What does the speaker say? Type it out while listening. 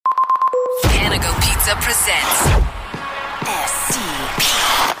Panago Pizza presents SCP.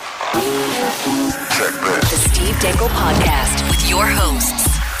 The Steve Dangle Podcast with your hosts,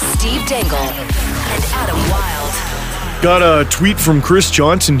 Steve Dangle and Adam Wilde. Got a tweet from Chris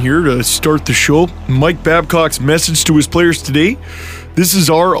Johnson here to start the show. Mike Babcock's message to his players today. This is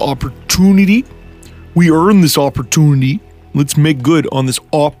our opportunity. We earned this opportunity. Let's make good on this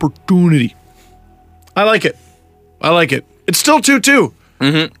opportunity. I like it. It's still 2-2.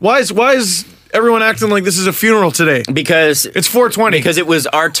 Mm-hmm. Why is everyone acting like this is a funeral today? Because it's 4:20. Because it was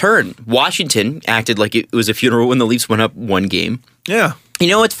our turn. Washington acted like it was a funeral when the Leafs went up one game. Yeah. You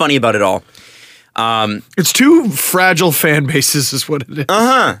know what's funny about it all? It's two fragile fan bases is what it is.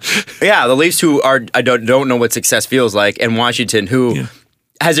 Yeah, the Leafs who I don't know what success feels like, and Washington who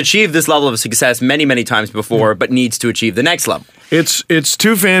has achieved this level of success many, many times before, but needs to achieve the next level. It's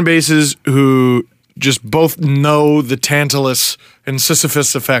two fan bases who just both know the Tantalus and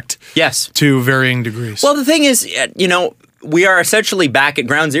Sisyphus effect. Yes. To varying degrees. Well, the thing is, we are essentially back at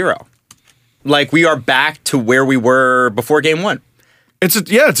ground zero. Like, we are back to where we were before game one. It's a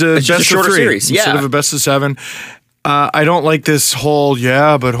best just a shorter of three series, instead of a best of seven. I don't like this whole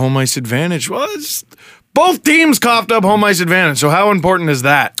but home ice advantage. Well, both teams coughed up home ice advantage. So how important is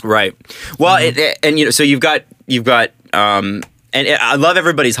that? Right. Well, so you've got, and I love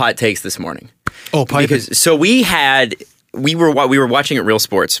everybody's hot takes this morning. Oh, pipe. Because so we were watching at Real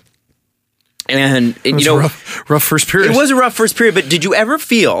Sports, and rough first period. It was a rough first period, but did you ever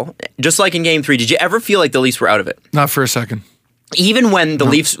feel, just like in Game 3, did you ever feel like the Leafs were out of it? Not for a second. Even when the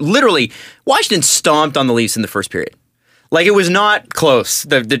Leafs, literally, Washington stomped on the Leafs in the first period. Like, it was not close.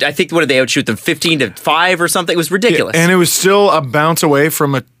 I think, what did they outshoot them, 15-5 or something? It was ridiculous. Yeah, and it was still a bounce away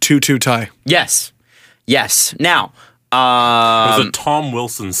from a 2-2 tie. Yes. Now, it was a Tom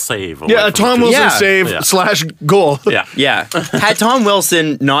Wilson save. A Tom Wilson save / goal. Yeah. Had Tom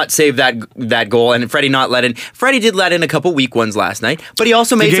Wilson not saved that goal and Freddie not let in, Freddie did let in a couple weak ones last night, but he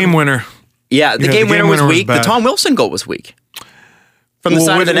also made the game winner. Yeah, the game winner was weak. The Tom Wilson goal was weak. From the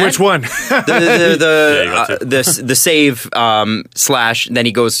side of the net. Which one? The save / then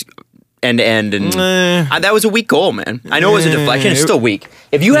he goes end to end, and that was a weak goal, man. I know it was a deflection. It's still weak.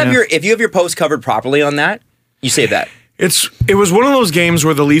 If you have your post covered properly on that, you save that. It was one of those games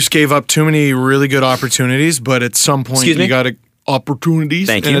where the Leafs gave up too many really good opportunities, but at some point you got opportunities.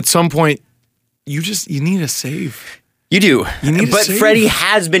 Thank you. And at some point you need a save. You do. But save. Freddie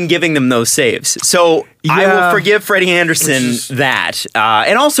has been giving them those saves. So I will forgive Freddie Anderson that.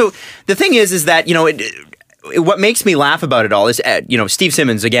 And also, the thing is that, what makes me laugh about it all is, Steve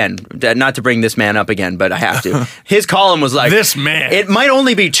Simmons, again, not to bring this man up again, but I have to. His column was like, this man. It might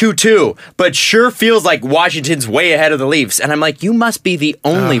only be 2-2, but sure feels like Washington's way ahead of the Leafs. And I'm like, you must be the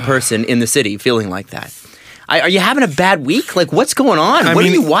only person in the city feeling like that. Are you having a bad week? Like, what's going on? What are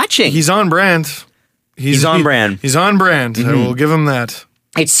you watching? He's on brand. He's on brand. He's on brand. Mm-hmm. I will give him that.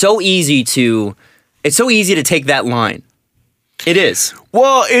 It's so easy to take that line. It is.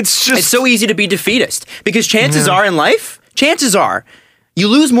 Well, it's so easy to be defeatist because chances are in life, you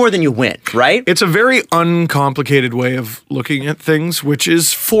lose more than you win, right? It's a very uncomplicated way of looking at things, which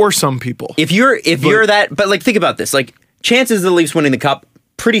is for some people. But think about this. Like, chances of the Leafs winning the cup,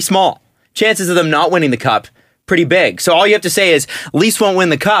 pretty small. Chances of them not winning the cup, pretty big. So all you have to say is Leafs won't win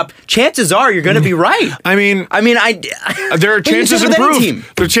the cup. Chances are you're going to be right. There are chances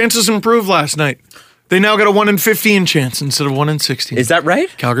improved. Their chances improved last night. They now got a 1 in 15 chance instead of 1 in 16. Is that right?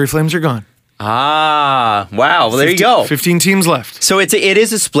 Calgary Flames are gone. Ah, wow. Well, there you go. 15 teams left. So it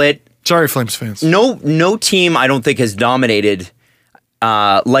is a split. Sorry, Flames fans. No team, I don't think, has dominated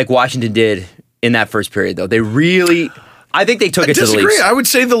like Washington did in that first period, though. They really, I think they took it to the Leafs. I would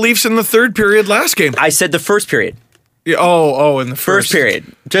say the Leafs in the third period last game. I said the first period. Yeah, in the first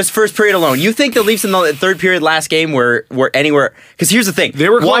period. Just first period alone. You think the Leafs in the third period last game were anywhere? Because here's the thing. They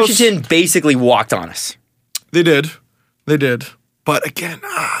were close. Washington basically walked on us. They did. But again,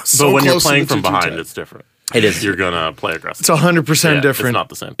 but when you're playing from behind, it's different. It is. You're going to play aggressive. It's 100% different. It's not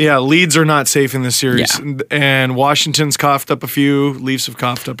the same. Yeah, leads are not safe in this series. Yeah. And Washington's coughed up a few. Leafs have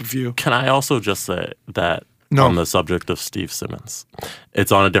coughed up a few. Can I also just say that on the subject of Steve Simmons,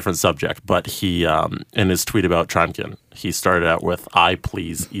 it's on a different subject, but he, in his tweet about Tramkin, he started out with, "I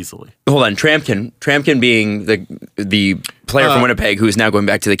please easily." Hold on, Tramkin being the player from Winnipeg who is now going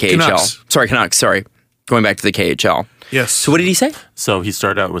back to the KHL. Canucks, sorry. Going back to the KHL. Yes. So what did he say? So he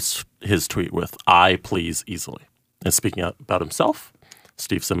started out with his tweet with, "I please easily," and speaking about himself.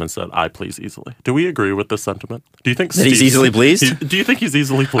 Steve Simmons said, "I please easily." Do we agree with this sentiment? Do you think that he's easily pleased? Do you think he's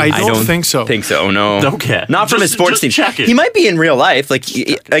easily pleased? I don't think so. Think so? No. Okay. Not from his sports team. Check it. He might be in real life. Like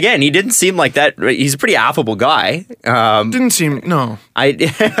again, he didn't seem like that. He's a pretty affable guy. Didn't seem no.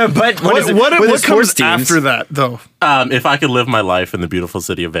 But what comes after that though? If I could live my life in the beautiful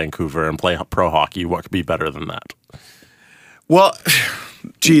city of Vancouver and play pro hockey, what could be better than that? Well,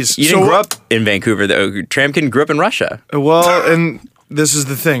 geez. You didn't grow up in Vancouver, though. Tramkin grew up in Russia. Well, and this is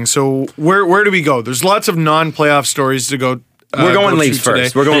the thing. So where do we go? There's lots of non-playoff stories to go. We're going Leafs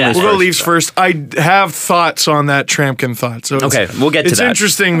first. We'll go Leafs first. I have thoughts on that Tramkin thought. So okay, we'll get to that. It's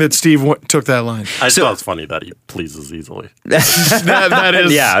interesting that Steve took that line. I thought it's funny that he pleases easily. that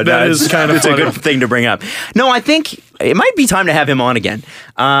is kind of it's funny. A good thing to bring up. No, I think it might be time to have him on again.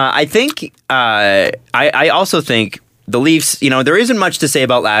 I also think the Leafs, there isn't much to say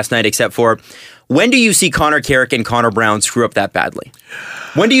about last night except for when do you see Connor Carrick and Connor Brown screw up that badly?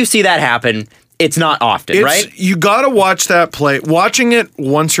 When do you see that happen? It's not often, right? You got to watch that play. Watching it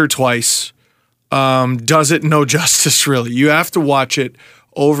once or twice does it no justice, really. You have to watch it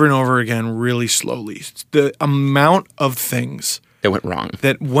over and over again really slowly. The amount of things that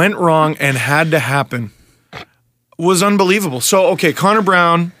went wrong and had to happen was unbelievable. So, okay, Connor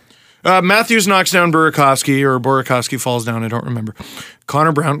Brown... Matthews knocks down Burakovsky, or Burakovsky falls down, I don't remember.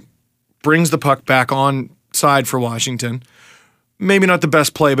 Connor Brown brings the puck back on side for Washington. Maybe not the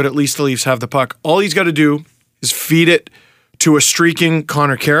best play, but at least the Leafs have the puck. All he's got to do is feed it to a streaking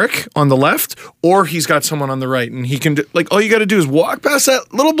Connor Carrick on the left, or he's got someone on the right, and he can do, all you got to do is walk past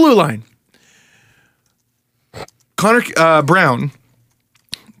that little blue line. Connor Brown,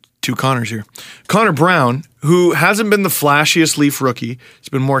 two Connors here. Connor Brown, who hasn't been the flashiest Leaf rookie, he's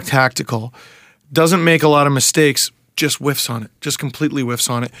been more tactical, doesn't make a lot of mistakes, just whiffs on it, just completely whiffs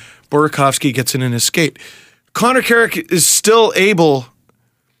on it. Burakovsky gets it in his skate. Connor Carrick is still able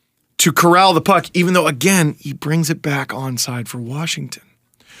to corral the puck, even though, again, he brings it back onside for Washington.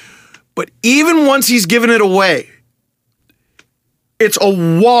 But even once he's given it away, it's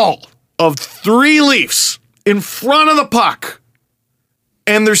a wall of 3 Leafs in front of the puck,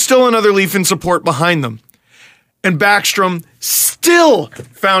 and there's still another Leaf in support behind them. And Backstrom still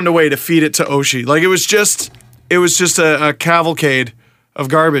found a way to feed it to Oshie. It was just a cavalcade of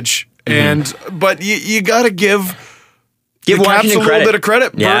garbage. But you got to give the Caps a little bit of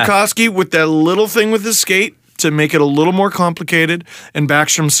credit. Yeah. Burakovsky with that little thing with his skate to make it a little more complicated, and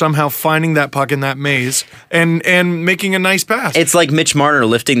Backstrom somehow finding that puck in that maze and making a nice pass. It's like Mitch Marner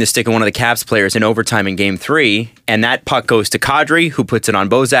lifting the stick of one of the Caps players in overtime in Game 3, and that puck goes to Kadri, who puts it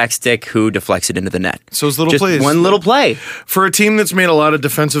on Bozak's stick, who deflects it into the net. So it's little just plays. One little play. For a team that's made a lot of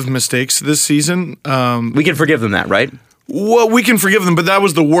defensive mistakes this season. We can forgive them that, right? Well, we can forgive them, but that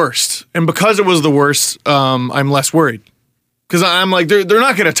was the worst. And because it was the worst, I'm less worried. Because I'm like, they're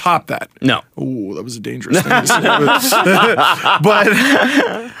not going to top that. No. Ooh, that was a dangerous thing to say. But,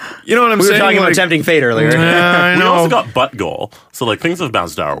 you know what I'm saying? We were talking about tempting fate earlier. I know. We also got butt goal. So, things have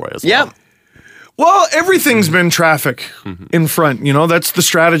bounced our way as well. Yep. Well, everything's been traffic in front. That's the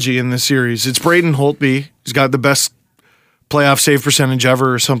strategy in this series. It's Braden Holtby. He's got the best playoff save percentage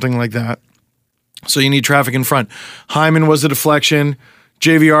ever or something like that. So you need traffic in front. Hyman was a deflection.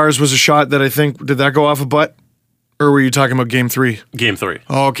 JVR's was a shot that I think, did that go off a butt? Or were you talking about Game 3? Game 3.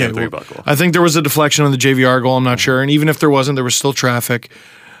 Oh, okay. Game 3 butt goal. I think there was a deflection on the JVR goal. I'm not sure. And even if there wasn't, there was still traffic.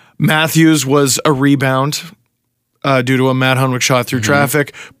 Matthews was a rebound due to a Matt Hunwick shot through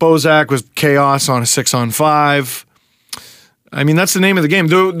traffic. Bozak was chaos on a 6-on-5. I mean, that's the name of the game.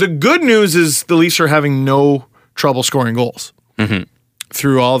 The good news is the Leafs are having no trouble scoring goals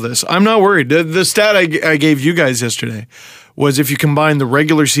through all this. I'm not worried. The stat I gave you guys yesterday was if you combine the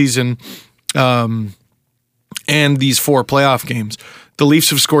regular season and these 4 playoff games, the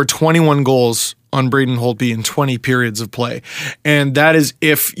Leafs have scored 21 goals on Braden Holtby in 20 periods of play. And that is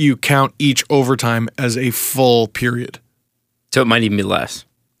if you count each overtime as a full period. So it might even be less.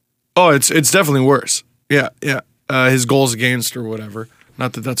 Oh, it's definitely worse. Yeah. His goals against or whatever.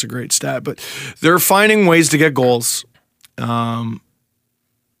 Not that that's a great stat, but they're finding ways to get goals.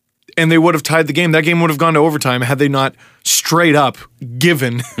 And they would have tied the game. That game would have gone to overtime had they not straight up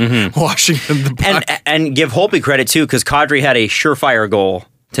given Washington the puck. And give Holtby credit, too, because Kadri had a surefire goal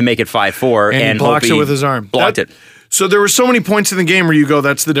to make it 5-4. And he blocks it with his arm. Blocked it. So there were so many points in the game where you go,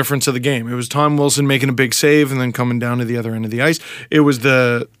 that's the difference of the game. It was Tom Wilson making a big save and then coming down to the other end of the ice. It was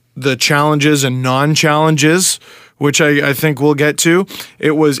the challenges and non-challenges, which I think we'll get to.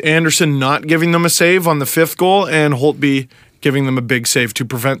 It was Anderson not giving them a save on the 5th goal and Holtby giving them a big save to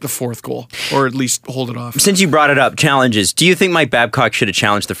prevent the fourth goal, or at least hold it off. Since you brought it up, challenges. Do you think Mike Babcock should have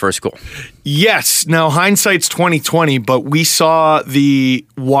challenged the first goal? Yes. Now, hindsight's 20/20, but we saw the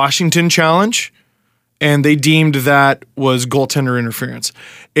Washington challenge, and they deemed that was goaltender interference.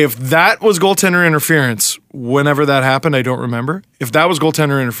 If that was goaltender interference, whenever that happened, I don't remember. If that was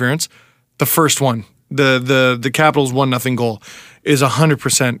goaltender interference, the first one, the Capitals 1-0 goal, is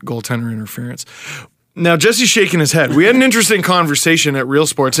 100% goaltender interference. Now, Jesse's shaking his head. We had an interesting conversation at Real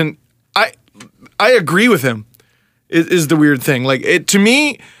Sports, and I agree with him, is the weird thing. Like, to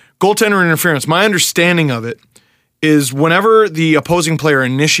me, goaltender interference, my understanding of it is whenever the opposing player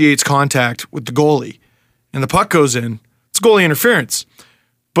initiates contact with the goalie and the puck goes in, it's goalie interference.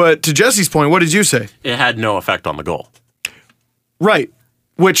 But to Jesse's point, what did you say? It had no effect on the goal. Right,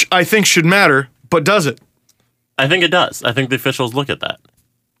 which I think should matter, but does it? I think it does. I think the officials look at that.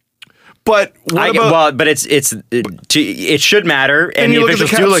 But it should matter, and the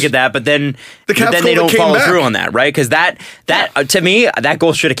officials do look at that. But then they don't follow through on that, right? Because that to me, that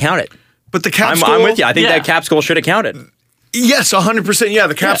goal should have counted. But the Caps goal, I'm with you. I think that Caps goal should have counted. Yes, 100%. Yeah,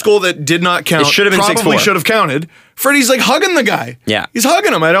 the Caps goal that did not count should have been probably 6-4. should have counted. Freddie's like hugging the guy. Yeah, he's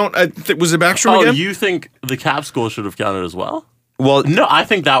hugging him. Was it Backstrom again? You think the Caps goal should have counted as well? Well, no, I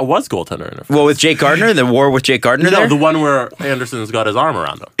think that was goaltender interference. Well, with Jake Gardner, the war with Jake Gardner there? No, the one where Anderson's got his arm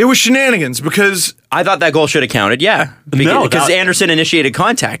around him. It was shenanigans because... I thought that goal should have counted, yeah. Because Anderson initiated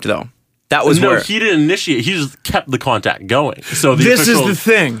contact, though. That was where... No, he didn't initiate. He just kept the contact going. So this is the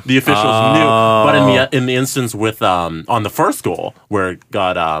thing. The officials knew. But in the instance with on the first goal, where it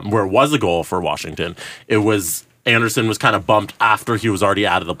was a goal for Washington, it was Anderson was kind of bumped after he was already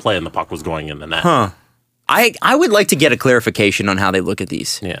out of the play and the puck was going in the net. Huh. I would like to get a clarification on how they look at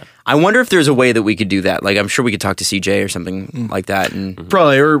these. Yeah. I wonder if there's a way that we could do that. Like, I'm sure we could talk to CJ or something like that. And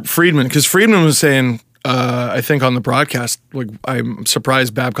probably, or Friedman, because Friedman was saying, I think on the broadcast, like, I'm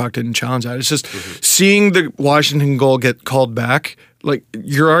surprised Babcock didn't challenge that. It's just seeing the Washington goal get called back. Like,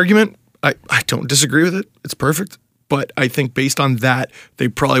 your argument, I don't disagree with it. It's perfect. But I think based on that, they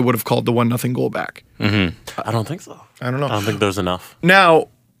probably would have called the 1-0 goal back. Mm-hmm. I don't think so. I don't know. I don't think there's enough. Now,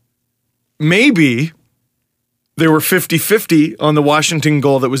 maybe they were 50-50 on the Washington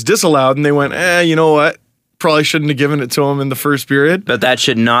goal that was disallowed, and they went, you know what? Probably shouldn't have given it to him in the first period. But that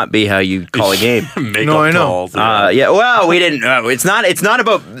should not be how you call a game. No, I know. Calls, well, we didn't. It's not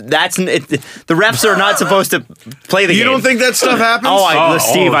about that's. The refs are not supposed to play the game. You don't think that stuff happens?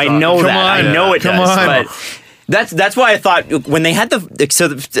 Steve, I know that. I know it does. On. But that's why I thought when they had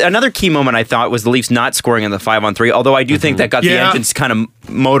another key moment I thought was the Leafs not scoring on the 5-on-3. Although I do think that got the engines kind of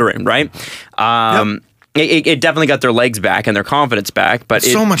motoring, right? It definitely got their legs back and their confidence back, but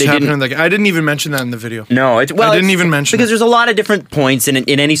so much happened. I didn't even mention that in the video. No, I didn't even mention because there's a lot of different points in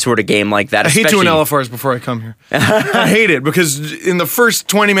any sort of game like that. I hate doing LFRs before I come here. I hate it because in the first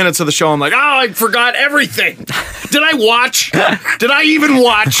 20 minutes of the show, I'm like, I forgot everything. Did I watch? Did I even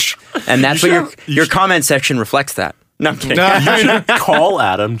watch? And that's what your comment section reflects that. No, I'm kidding. You should call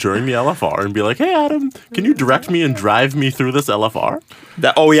Adam during the LFR and be like, hey, Adam, can you direct me and drive me through this LFR?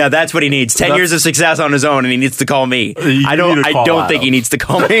 That's what he needs. 10 years of success on his own, and he needs to call me. I don't think he needs to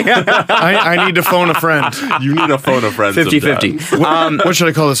call me. I need to phone a friend. You need to phone a friend. 50-50. What should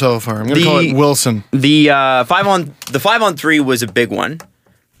I call this LFR? I'm going to call it Wilson. The 5-on-3 was a big one.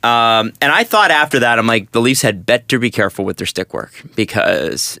 And I thought after that, I'm like, the Leafs had better be careful with their stick work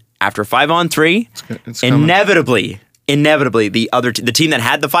because after 5-on-3, inevitably, the team that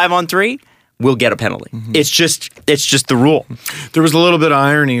had the 5-on-3 will get a penalty. Mm-hmm. It's just the rule. There was a little bit of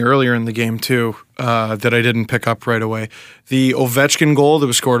irony earlier in the game too that I didn't pick up right away. The Ovechkin goal that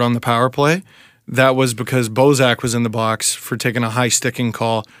was scored on the power play, that was because Bozak was in the box for taking a high sticking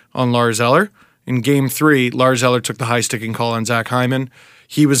call on Lars Eller. In Game 3, Lars Eller took the high sticking call on Zach Hyman.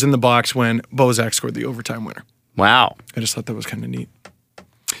 He was in the box when Bozak scored the overtime winner. Wow! I just thought that was kind of neat.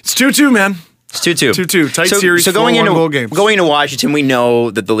 It's 2-2, man. It's 2-2. 2-2. Tight series, so going into games. Going into Washington, we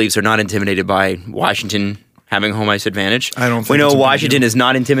know that the Leafs are not intimidated by Washington having home ice advantage. I don't think we know Washington is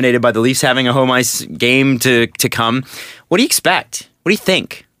not intimidated by the Leafs having a home ice game to come. What do you expect? What do you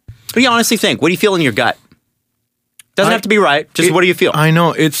think? What do you honestly think? What do you feel in your gut? Doesn't have to be right. Just what do you feel? I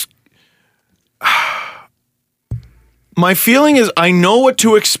know. It's... My feeling is I know what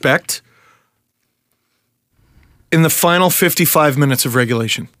to expect in the final 55 minutes of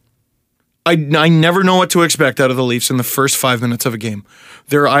regulation. I never know what to expect out of the Leafs in the first 5 minutes of a game.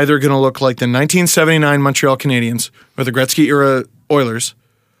 They're either going to look like the 1979 Montreal Canadiens or the Gretzky-era Oilers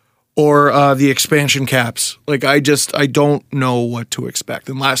or the expansion Caps. Like, I don't know what to expect.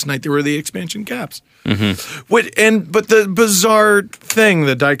 And last night, they were the expansion Caps. Mm-hmm. But the bizarre thing,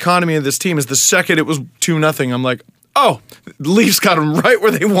 the dichotomy of this team is the second it was 2-0, I'm like, oh, the Leafs got them right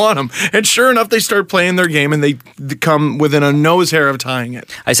where they want them. And sure enough, they start playing their game and they come within a nose hair of tying it.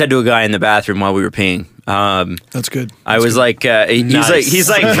 I said to a guy in the bathroom while we were peeing. That's good. I was like, he's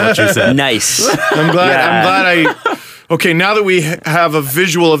like, what you said. Nice. I'm glad Okay, now that we have a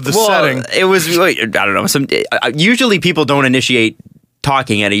visual of the setting. It was, I don't know. Usually people don't initiate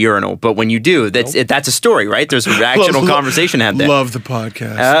talking at a urinal, but when you do, that's a story, right? There's an actual conversation had there. Love the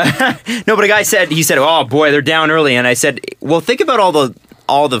podcast. No, but a guy said, oh boy, they're down early, and I said, well, think about all the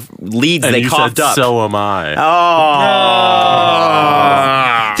leads And they you coughed said, up. so am I.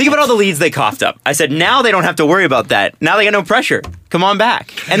 Think about all the leads they coughed up. I said, now they don't have to worry about that. Now they got no pressure. Come on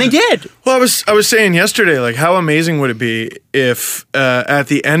back. And they did. Well, I was saying yesterday, like, how amazing would it be if at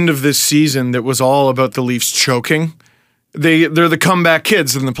the end of this season that was all about the Leafs choking? They're the comeback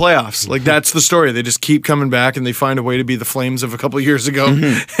kids in the playoffs. Like, that's the story. They just keep coming back and they find a way to be the Flames of a couple of years ago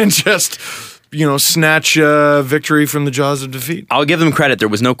and just, snatch victory from the jaws of defeat. I'll give them credit. There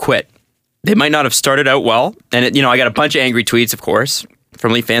was no quit. They might not have started out well. And, I got a bunch of angry tweets, of course,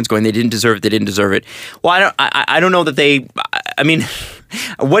 from Leaf fans going, they didn't deserve it, they didn't deserve it. Well, I don't know that they, I mean,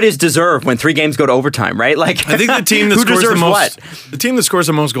 what is deserved when 3 games go to overtime, right? Like, I think the team that who scores the deserves most, what? the team that scores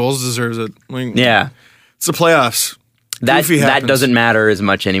the most goals deserves it. Like, Yeah. It's the playoffs. That doesn't matter as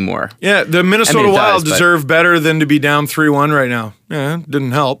much anymore. Yeah, the Minnesota it Wild does, deserve better than to be down 3-1 right now. Yeah,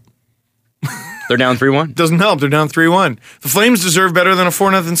 didn't help. They're down 3-1? Doesn't help. They're down 3-1. The Flames deserve better than a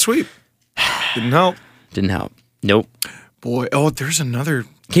 4-0 sweep. Didn't help. Didn't help. Nope. Boy, there's another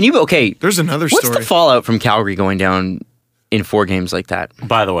There's another what's story. the fallout from Calgary going down in 4 games like that?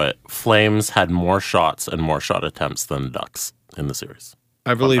 By the way, Flames had more shots and more shot attempts than Ducks in the series.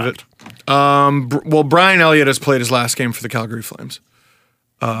 I believe it. Well, Brian Elliott has played his last game for the Calgary Flames.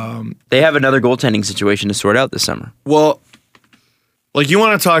 They have another goaltending situation to sort out this summer. Well, like, you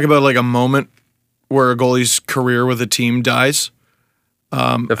want to talk about like a moment where a goalie's career with a team dies? The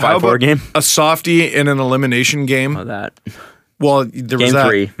How 5-4 about game? a softie in an elimination game? Oh, that. Well, there was Game that.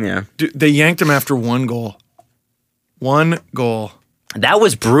 3, yeah. They yanked him after 1 goal. 1 goal. That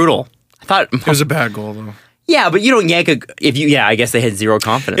was brutal. I thought... It was a bad goal, though. Yeah, but you don't yank I guess they had zero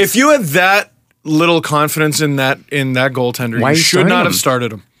confidence. If you had that little confidence in that goaltender, Why you are you should not starting have him?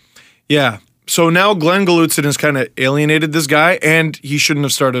 started him. Yeah. So now Glenn Galutson has kind of alienated this guy, and he shouldn't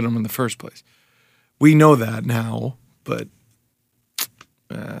have started him in the first place. We know that now, but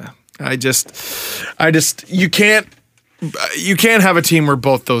you can't have a team where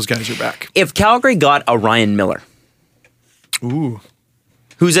both those guys are back. If Calgary got a Ryan Miller, Ooh.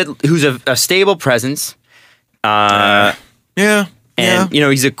 who's a stable presence, Yeah. and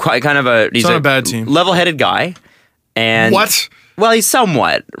he's a kind of he's not a bad team. level-headed guy, and What? Well, he's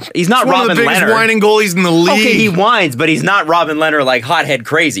somewhat. He's not One Robin of the biggest Leonard. whining goalies in the league. Okay, he whines, but he's not Robin Leonard like hothead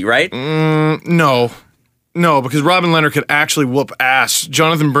crazy, right? No, because Robin Leonard could actually whoop ass.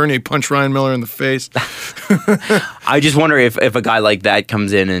 Jonathan Bernier punched Ryan Miller in the face. I just wonder if a guy like that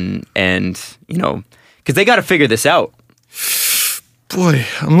comes in and because they got to figure this out. Boy,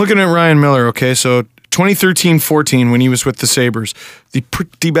 I'm looking at Ryan Miller, okay? So 2013-14 when he was with the Sabres, the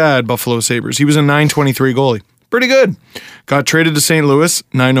pretty bad Buffalo Sabres. He was a .923 goalie. Pretty good. Got traded to St. Louis,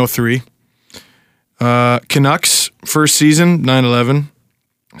 .903. Canucks, first season, .911.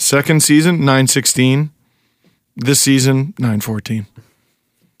 Second season, .916. This season, .914.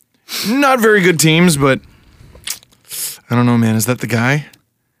 Not very good teams, but I don't know, man. Is that the guy?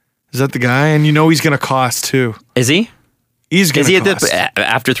 And he's going to cost, too. Is he? He's going to cost.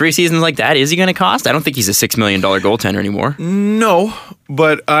 After 3 seasons like that, is he going to cost? I don't think he's a $6 million goaltender anymore. No,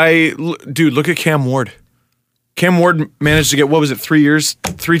 but look at Cam Ward. Cam Ward managed to get, 3 years?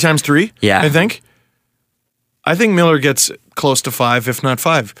 3 times 3? Yeah. I think Miller gets close to 5, if not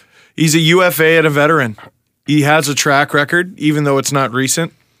 5. He's a UFA and a veteran. He has a track record, even though it's not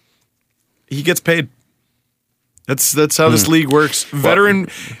recent. He gets paid. That's how this league works. Veteran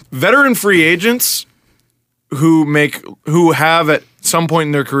free agents who have at some point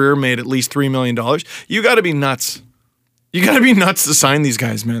in their career made at least $3 million. You got to be nuts. You got to be nuts to sign these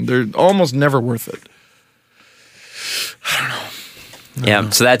guys, man. They're almost never worth it. Yeah,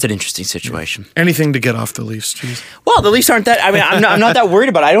 so that's an interesting situation. Anything to get off the Leafs, jeez. Well, the Leafs aren't that. I mean, I'm not that worried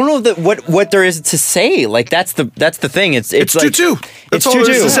about it. I don't know that what there is to say. Like that's the thing. It's like 2-2. That's all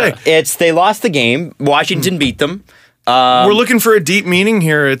there is to say. They lost the game. Washington beat them. We're looking for a deep meaning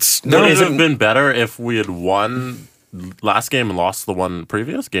here. Would it have been better if we had won last game and lost the one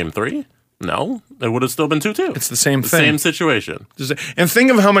previous, game 3? No, it would have still been 2-2. It's the same The thing. same situation. And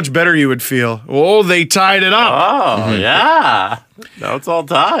think of how much better you would feel. Oh, they tied it up. Oh, yeah. Now it's all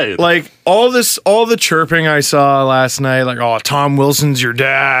tied. Like all the chirping I saw last night, like, oh, Tom Wilson's your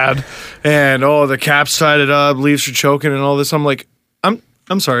dad, and oh, the Caps tied it up, Leafs are choking, and all this. I'm like,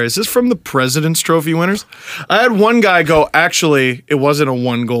 I'm sorry, is this from the President's Trophy winners? I had one guy go, actually, it wasn't a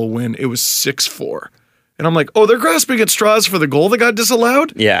 1-goal win, it was 6-4. And I'm like, oh, they're grasping at straws for the goal that got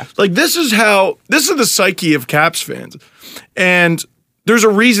disallowed? Yeah. Like, this is the psyche of Caps fans. And there's a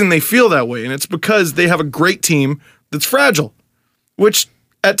reason they feel that way, and it's because they have a great team that's fragile, which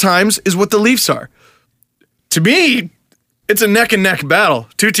at times is what the Leafs are. To me, it's a neck and neck battle.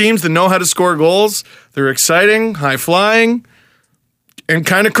 Two teams that know how to score goals. They're exciting, high flying, and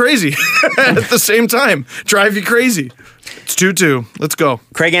kind of crazy at the same time. Drive you crazy. It's 2-2. Let's go.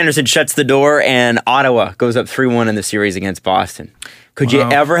 Craig Anderson shuts the door, and Ottawa goes up 3-1 in the series against Boston. Could you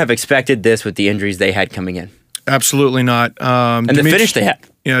ever have expected this with the injuries they had coming in? Absolutely not. And the finish they had.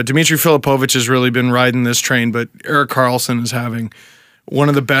 Yeah, Dmitry Filipovic has really been riding this train, but Erik Karlsson is having one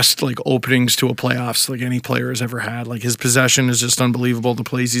of the best openings to a playoffs any player has ever had. His possession is just unbelievable. The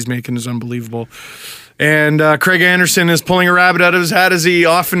plays he's making is unbelievable. And Craig Anderson is pulling a rabbit out of his hat as he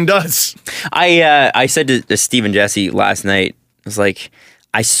often does. I said to Steve and Jesse last night, I was like,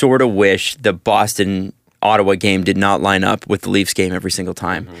 I sort of wish the Boston-Ottawa game did not line up with the Leafs game every single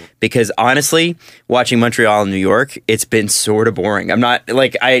time. Mm-hmm. Because honestly, watching Montreal and New York, it's been sort of boring. I'm not,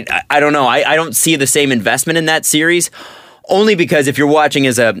 I don't know. I don't see the same investment in that series. Only because if you're watching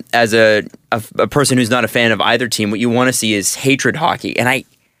as a person who's not a fan of either team, what you want to see is hatred hockey. And I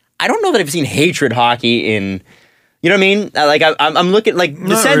don't know that I've seen hatred hockey in, you know what I mean? I'm looking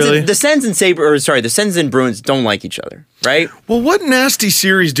the Sens and the Sens and Bruins don't like each other, right? Well, what nasty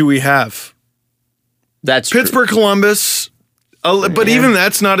series do we have? That's Pittsburgh, true. Columbus, but even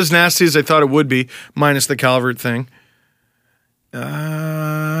that's not as nasty as I thought it would be, minus the Calvert thing.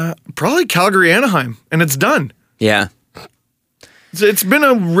 Probably Calgary, Anaheim, and it's done. Yeah. It's been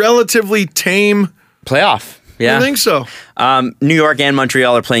a relatively tame playoff. Yeah. I think so. New York and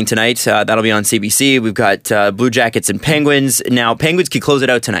Montreal are playing tonight. That'll be on CBC. We've got Blue Jackets and Penguins. Now, Penguins could close it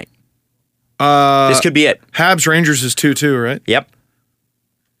out tonight. This could be it. Habs Rangers is 2-2, right? Yep.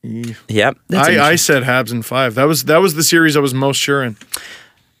 Yep. I said Habs in 5. That was the series I was most sure in.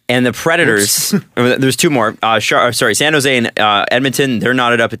 And the Predators, there's two more. San Jose and Edmonton, they're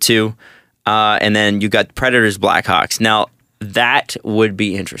knotted up at 2. And then you got Predators, Blackhawks. Now, that would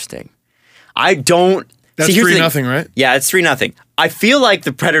be interesting. That's 3-0, right? Yeah, it's 3-0. I feel like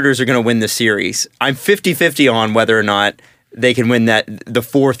the Predators are going to win the series. I'm 50-50 on whether or not they can win the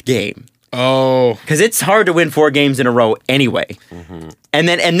fourth game. Oh. Because it's hard to win 4 games in a row anyway. Mm-hmm.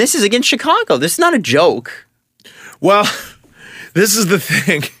 And this is against Chicago. This is not a joke. Well, this is the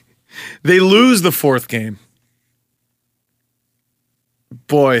thing. They lose the 4th game.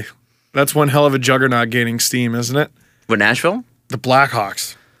 Boy, that's one hell of a juggernaut gaining steam, isn't it? What, Nashville? The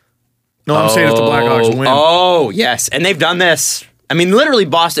Blackhawks. No, I'm saying if the Blackhawks win. Oh, yes. And they've done this. I mean, literally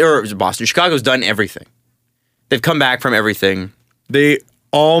Chicago's done everything. They've come back from everything. They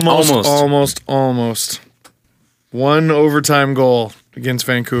almost one overtime goal against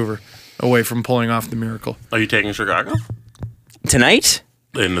Vancouver away from pulling off the miracle. Are you taking Chicago? Tonight?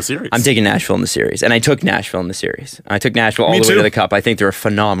 In the series. I'm taking Nashville in the series. And I took Nashville in the series. I took Nashville all the way to the Cup. I think they're a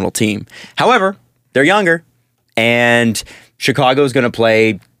phenomenal team. However, they're younger. And Chicago's going to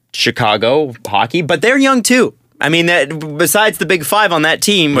play Chicago hockey, but they're young too. I mean, besides the big 5 on that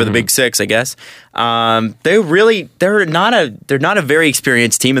team, or the big 6, I guess, they're not a very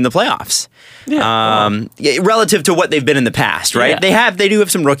experienced team in the playoffs. Yeah, relative to what they've been in the past, right? Yeah. They do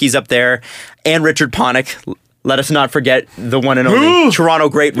have some rookies up there, and Richard Panik. Let us not forget the one and only Toronto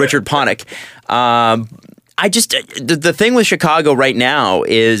great Richard Panik. The thing with Chicago right now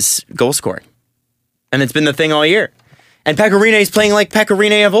is goal scoring. And it's been the thing all year. And Pekka Rinne is playing like Pekka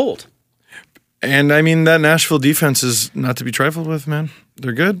Rinne of old. And I mean, that Nashville defense is not to be trifled with, man.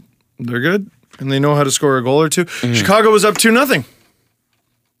 They're good. And they know how to score a goal or two. Mm-hmm. Chicago was up 2-0.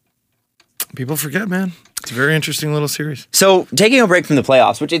 People forget, man. It's a very interesting little series. So, taking a break from the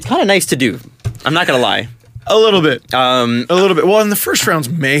playoffs, which it's kind of nice to do. I'm not going to lie. A little bit. Well, in the first round's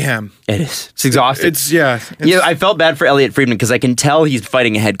mayhem. It is. It's exhausting. I felt bad for Elliot Friedman because I can tell he's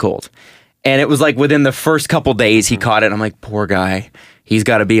fighting a head cold. And it was within the first couple days he caught it. I'm like, poor guy. He's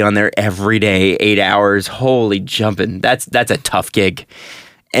got to be on there every day, 8 hours. Holy jumping. That's a tough gig.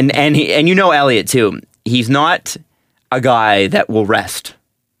 And Elliot too. He's not a guy that will rest.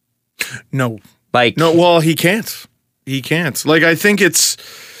 No. Well, he can't. He can't. I think it's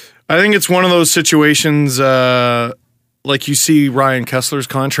one of those situations like you see Ryan Kessler's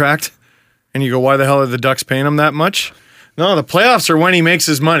contract. And you go, why the hell are the Ducks paying him that much? No, the playoffs are when he makes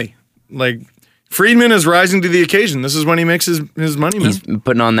his money. Like, Friedman is rising to the occasion. This is when he makes his money, man. He's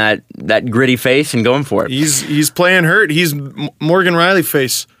putting on that gritty face and going for it. He's playing hurt. He's Morgan Riley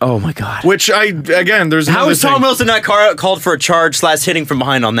face. Oh, my God. Which, there's How is Tom thing. Wilson not called for a charge / hitting from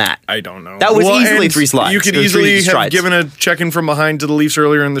behind on that? I don't know. That was easily and 3 slides. You could easily have given a check-in from behind to the Leafs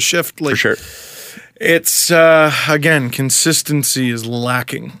earlier in the shift. Like, for sure. It's, again, consistency is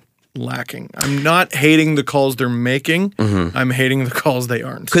lacking. I'm not hating the calls they're making. I'm hating the calls they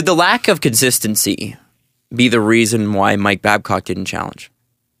aren't. Could the lack of consistency be the reason why Mike Babcock didn't challenge?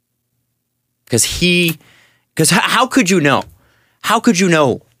 Because how could you know? How could you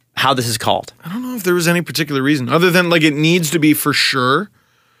know how this is called? I don't know if there was any particular reason other than like it needs to be for sure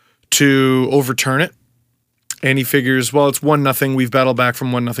to overturn it. And he figures, well, it's 1-0. We've battled back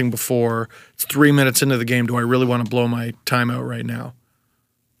from 1-0 before. It's 3 minutes into the game. Do I really want to blow my timeout right now?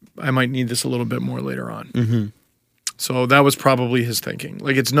 I might need this a little bit more later on. So that was probably his thinking.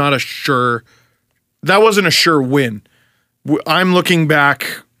 Like, it's not that wasn't a sure win. I'm looking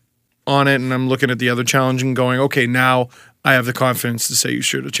back on it and I'm looking at the other challenge and going, okay, now I have the confidence to say you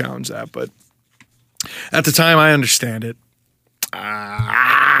should have challenged that. But at the time, I understand it. You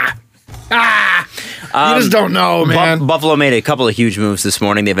just don't know, man. Buffalo made a couple of huge moves this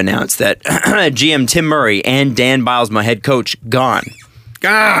morning. They've announced that GM Tim Murray and Dan Bilesma, head coach, gone.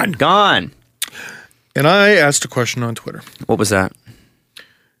 Gone. And I asked a question on Twitter. What was that?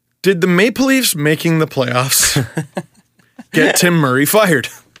 Did the Maple Leafs making the playoffs get Tim Murray fired?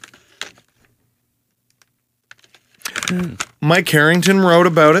 Mike Harrington wrote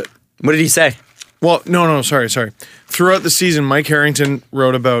about it. What did he say? Well, no, sorry. Throughout the season, Mike Harrington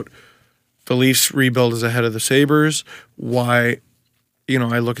wrote about the Leafs rebuild is ahead of the Sabres. Why,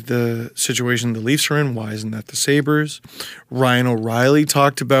 I look at the situation the Leafs are in. Why isn't that the Sabres? Ryan O'Reilly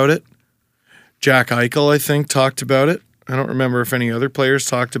talked about it. Jack Eichel, I think, talked about it. I don't remember if any other players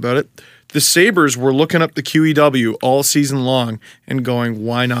talked about it. The Sabres were looking up the QEW all season long and going,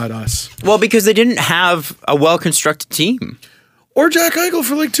 why not us? Well, because they didn't have a well-constructed team. Or Jack Eichel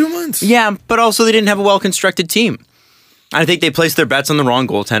for like 2 months. Yeah, but also they didn't have a well-constructed team. I think they placed their bets on the wrong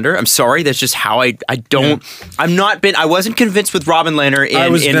goaltender. I'm sorry, that's just how I wasn't convinced with Robin Lehner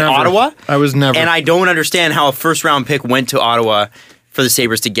in Ottawa. I was never. And I don't understand how a first-round pick went to Ottawa for the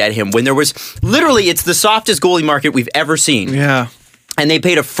Sabres to get him when there was literally, it's the softest goalie market we've ever seen. Yeah. And they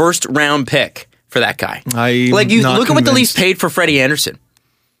paid a first-round pick for that guy. Look convinced. at what the Leafs paid for Freddie Anderson.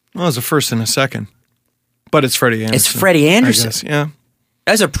 Well, it was a first and a second. But it's Freddie Anderson. It's Freddie Anderson. I guess, yeah.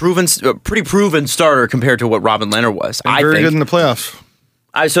 That's a pretty proven starter compared to what Robin Lehner was. Very good in the playoffs.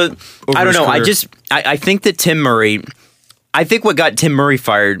 I don't know. I think that Tim Murray, I think what got Tim Murray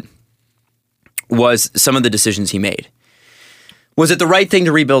fired was some of the decisions he made. Was it the right thing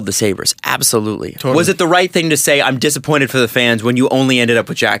to rebuild the Sabres? Absolutely. Totally. Was it the right thing to say, I'm disappointed for the fans when you only ended up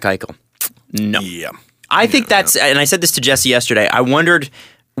with Jack Eichel? No. Yeah. I think and I said this to Jesse yesterday, I wondered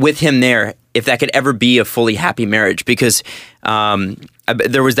with him there if that could ever be a fully happy marriage because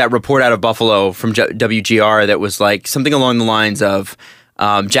there was that report out of Buffalo from WGR that was like something along the lines of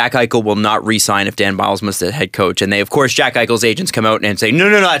Jack Eichel will not re-sign if Dan Bilesma is the head coach. And they, of course, Jack Eichel's agents come out and say, no,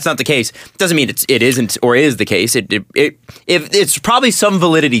 that's not the case. Doesn't mean it isn't or is the case. It's probably some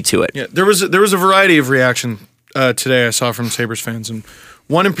validity to it. Yeah, there was a variety of reaction today I saw from Sabres fans. And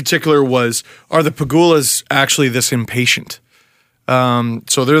one in particular was, are the Pagulas actually this impatient?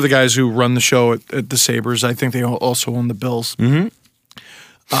 So they're the guys who run the show at the Sabres. I think they also own the Bills. Mm-hmm.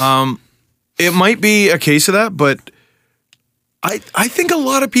 It might be a case of that, but I think a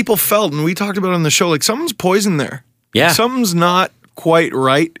lot of people felt, and we talked about it on the show, like something's poison there. Yeah. Something's not quite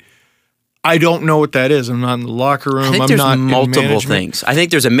right. I don't know what that is. I'm not in the locker room. I think I'm there's not multiple in management. things. I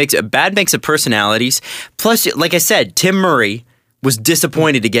think there's a bad mix of personalities. Plus, like I said, Tim Murray was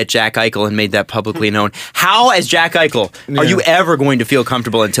disappointed to get Jack Eichel and made that publicly known. How, as Jack Eichel, are you ever going to feel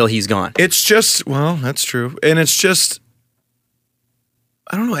comfortable until he's gone? It's just, well, that's true. And it's just,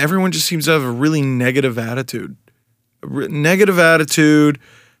 I don't know, everyone just seems to have a really negative attitude.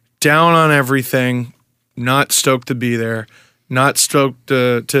 Down on everything, not stoked to be there, not stoked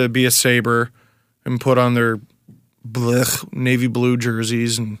to be a Sabre and put on their navy blue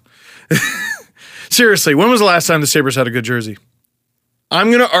jerseys. And seriously, when was the last time the Sabres had a good jersey?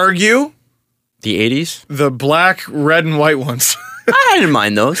 I'm going to argue the 80s? The black, red, and white ones. I didn't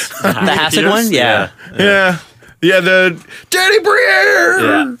mind those. The Hasid one? Yeah. Yeah, the Danny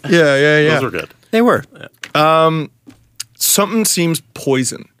Briere. Yeah. Those were good. They were. Something seems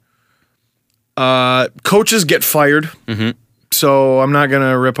poison. Coaches get fired. Mm-hmm. so I'm not going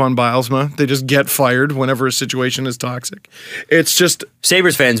to rip on Bilesma. They just get fired whenever a situation is toxic. It's just...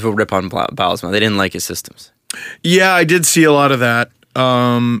 Sabres fans will rip on Bilesma. They didn't like his systems. Yeah, I did see a lot of that.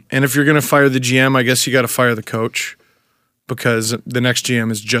 And if you're going to fire the GM, I guess you got to fire the coach because the next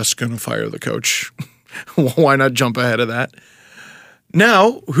GM is just going to fire the coach. Why not jump ahead of that?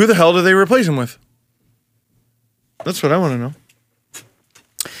 Now, who the hell do they replace him with? That's what I want to know.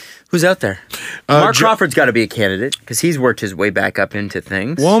 Who's out there? Mark Crawford's got to be a candidate because he's worked his way back up into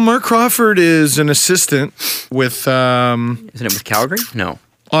things. Well, Mark Crawford is an assistant with... Isn't it with Calgary? No.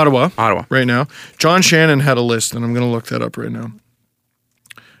 Ottawa. Ottawa. Right now. John Shannon had a list, and I'm going to look that up right now.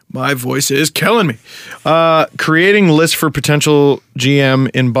 My voice is killing me. Creating lists for potential GM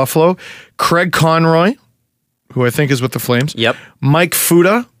in Buffalo. Craig Conroy, who I think is with the Flames. Yep. Mike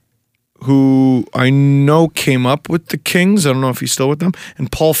Fuda, who I know came up with the Kings. I don't know if he's still with them.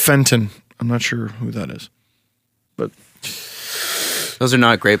 And Paul Fenton. I'm not sure who that is. But those are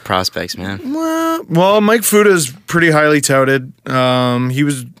not great prospects, man. Well, Mike Fuda is pretty highly touted. He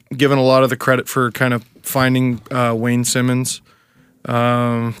was given a lot of the credit for kind of finding Wayne Simmons.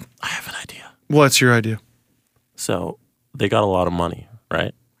 I have an idea. What's your idea? So they got a lot of money,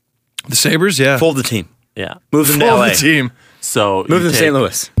 right? The Sabres, yeah. Fold the team. Yeah. Move them to Fold LA. the team. So Move them to St.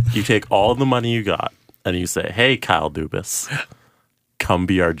 Louis. You take all the money you got and you say, hey, Kyle Dubas, come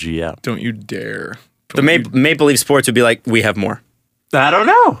be our GM. Don't you dare. The Maple Leaf Sports would be like, we have more. I don't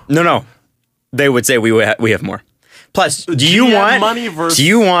know. No. They would say we have more. Plus, do you want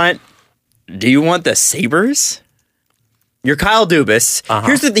the Sabres? You're Kyle Dubas.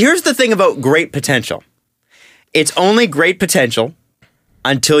 Here's the thing about great potential. It's only great potential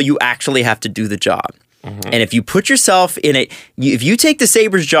until you actually have to do the job. And if you put yourself in if you take the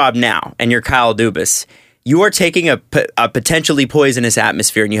Sabres job now and you're Kyle Dubas, you are taking a potentially poisonous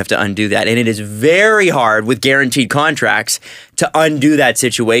atmosphere and you have to undo that. And it is very hard with guaranteed contracts to undo that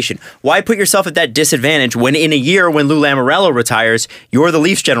situation. Why put yourself at that disadvantage when in a year when Lou Lamoriello retires, you're the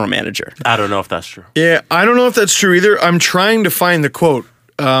Leafs general manager? I don't know if that's true. Yeah, I don't know if that's true either. I'm trying to find the quote.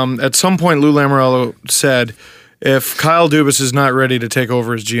 At some point, Lou Lamoriello said, if Kyle Dubas is not ready to take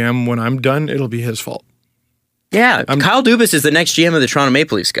over as GM when I'm done, it'll be his fault. Yeah, Kyle Dubas is the next GM of the Toronto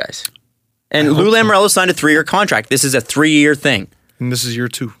Maple Leafs, guys. And Lou Lamoriello signed a 3-year contract. This is a 3-year thing. And this is year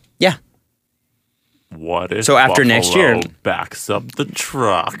 2. Yeah. What if so after Buffalo next year backs up the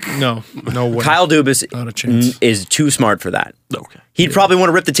truck? No way. Kyle Dubas Not a chance. is too smart for that. Okay. He'd probably want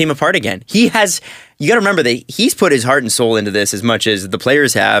to rip the team apart again. You got to remember that he's put his heart and soul into this as much as the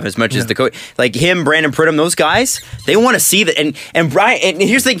players have, as much as the coach. Like him, Brandon Pridham, those guys, they want to see that. And Brian, and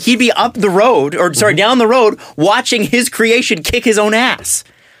here's the thing, he'd be up the road, down the road, watching his creation kick his own ass.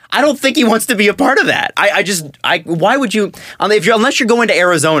 I don't think he wants to be a part of that. Why would you? Unless you're going to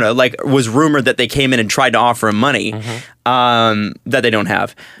Arizona, like was rumored that they came in and tried to offer him money that they don't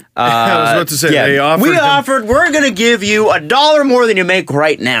have. I was about to say they offered. We're going to give you $1 more than you make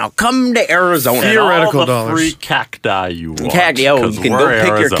right now. Come to Arizona. Theoretical all the dollars. free cacti you want. Cacti. Oh, you can go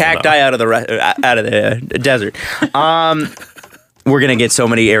pick your cacti out of the desert. We're going to get so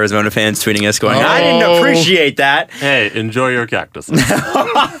many Arizona fans tweeting us going, I didn't appreciate that. Hey, enjoy your cactuses.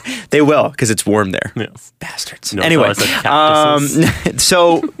 They will, because it's warm there. Yes. Bastards. No, anyway, so I said cactuses.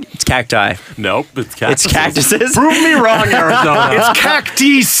 so it's cacti. Nope, it's cactuses. It's cactuses? Prove me wrong, Arizona. It's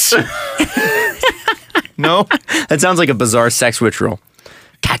cactus. No? That sounds like a bizarre sex ritual.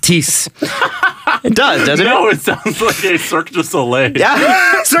 Cactus. It does, doesn't it? No, it sounds like a Cirque du Soleil.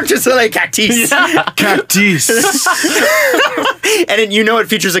 Yeah, Cirque du Soleil cactus. Yeah. Cactus. And it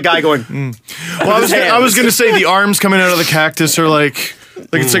features a guy going, Well, I was going to say the arms coming out of the cactus are like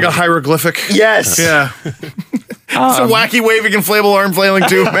it's like a hieroglyphic. yes. Yeah. It's a wacky waving inflatable arm flailing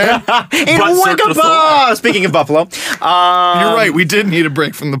too, man. And Cirque du Soleil. Speaking of Buffalo. You're right. We did need a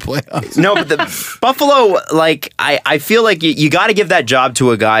break from the playoffs. No, but the Buffalo, like, I feel like you got to give that job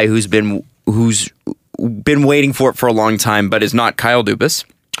to a guy who's been waiting for it for a long time, but is not Kyle Dubas.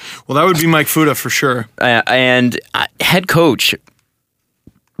 Well, that would be Mike Fuda for sure. And head coach,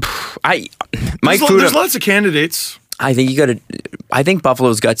 Mike Fuda. There's lots of candidates. I think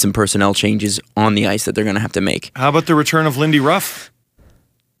Buffalo's got some personnel changes on the ice that they're going to have to make. How about the return of Lindy Ruff?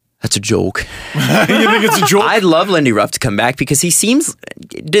 That's a joke. You think it's a joke? I'd love Lindy Ruff to come back because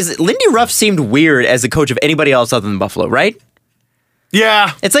Lindy Ruff seemed weird as the coach of anybody else other than Buffalo, right?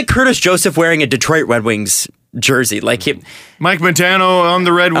 Yeah. It's like Curtis Joseph wearing a Detroit Red Wings jersey. Like him. Mike Montano on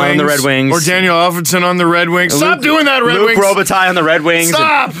the Red Wings. Or Daniel Alfredson on the Red Wings. Stop doing that, Red Wings. Luke Robitaille on the Red Wings.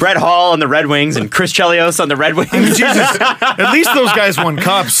 Stop. And Brett Hall on the Red Wings. And Chris Chelios on the Red Wings. Jesus. At least those guys won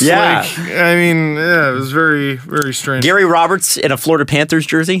cups. Yeah. It was very, very strange. Gary Roberts in a Florida Panthers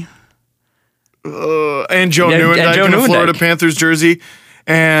jersey. and Joe Yeah, Nieuwendyk and Joe in a Florida Nieuwendyk. Panthers jersey,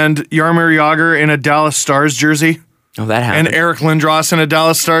 and Jaromir Jagr in a Dallas Stars jersey, Oh, that happened. and Eric Lindros in a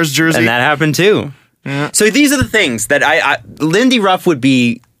Dallas Stars jersey. And that happened too. So these are the things that Lindy Ruff would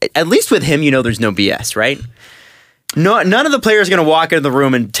be, at least with him, there's no BS, right? No, none of the players are going to walk into the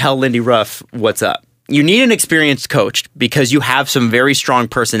room and tell Lindy Ruff what's up. You need an experienced coach because you have some very strong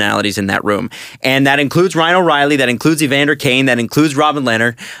personalities in that room. And that includes Ryan O'Reilly, that includes Evander Kane, that includes Robin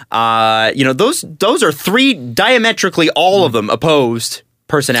Leonard. Those are three diametrically, all of them, opposed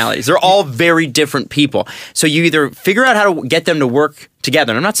personalities. They're all very different people. So you either figure out how to get them to work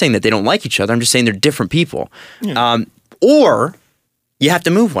together. And I'm not saying that they don't like each other. I'm just saying they're different people. Yeah. Or you have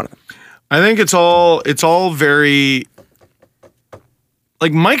to move one of them. I think it's all very,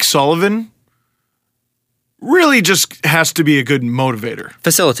 like, Mike Sullivan really just has to be a good motivator.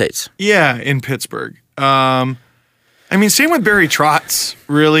 Facilitates. Yeah, in Pittsburgh. Same with Barry Trotz,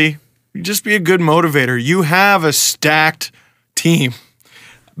 really. You just be a good motivator. You have a stacked team.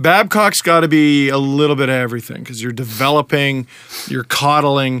 Babcock's got to be a little bit of everything because you're developing, you're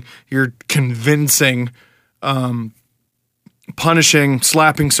coddling, you're convincing, punishing,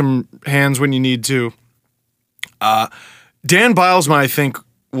 slapping some hands when you need to. Dan Bilesma, I think,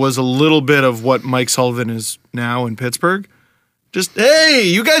 was a little bit of what Mike Sullivan is now in Pittsburgh. Just, hey,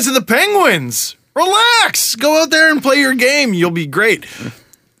 you guys are the Penguins. Relax. Go out there and play your game. You'll be great.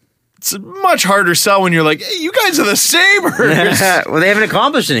 It's a much harder sell when you're like, hey, you guys are the Sabres. Well, they haven't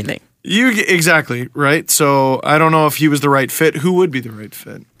accomplished anything. Exactly, right? So I don't know if he was the right fit. Who would be the right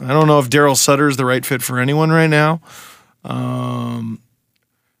fit? I don't know if Daryl Sutter is the right fit for anyone right now.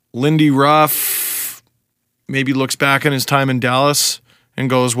 Lindy Ruff maybe looks back on his time in Dallas and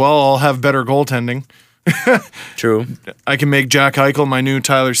goes, well, I'll have better goaltending. True. I can make Jack Eichel my new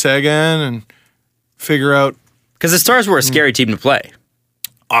Tyler Seguin and figure out. Because the Stars were a scary team to play.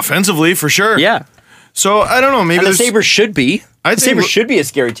 Offensively, for sure. Yeah. So I don't know. Maybe And the Sabres should be. The Sabres should be a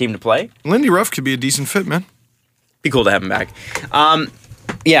scary team to play. Lindy Ruff could be a decent fit, man. Be cool to have him back.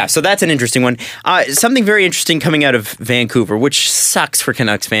 Yeah, so that's an interesting one. Something very interesting coming out of Vancouver, which sucks for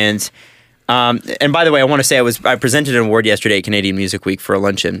Canucks fans. And by the way, I want to say I presented an award yesterday at Canadian Music Week for a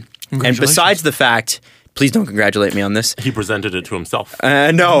luncheon. And besides the fact, please don't congratulate me on this. He presented it to himself.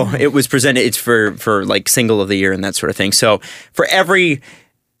 No, it was presented. It's for like single of the year and that sort of thing. So for every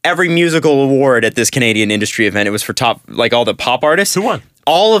musical award at this Canadian industry event, it was for top, like all the pop artists. Who won?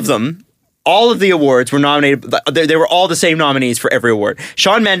 All of them. All of the awards were nominated. They were all the same nominees for every award.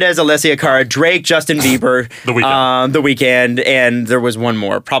 Shawn Mendes, Alessia Cara, Drake, Justin Bieber, The Weeknd. The Weeknd, and there was one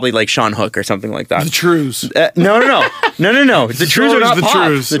more, probably like Sean Hook or something like that. The Trues. No. The Trues are not the pop.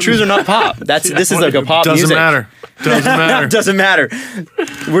 Trues. The Trues are not pop. This is like a pop Doesn't music. matter. Doesn't matter. Doesn't matter.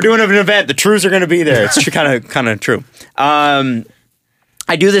 We're doing an event. The Trues are going to be there. It's kind of true. I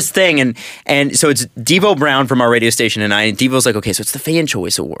do this thing, and so it's Devo Brown from our radio station, and Devo's like, okay, so it's the Fan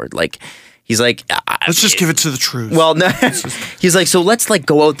Choice Award. Like, he's like, Let's just give it to the Trues. well, no, he's like, so let's like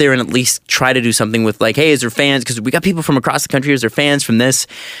go out there and at least try to do something with like, hey, is there fans? Because we got people from across the country. Is there fans from this?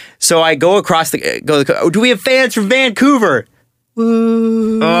 So I go across do we have fans from Vancouver?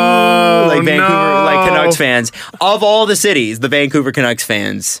 Like Vancouver, like Canucks fans. Of all the cities, the Vancouver Canucks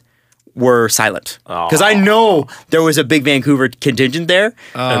fans were silent. Because I know there was a big Vancouver contingent there,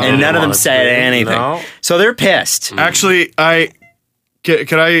 and none of them said anything. No. So they're pissed. Actually,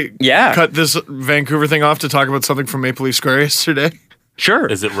 Can I Yeah. cut this Vancouver thing off to talk about something from Maple Leaf Square yesterday? Sure.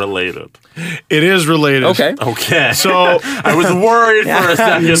 Is it related? It is related. Okay. Okay. So I was worried for a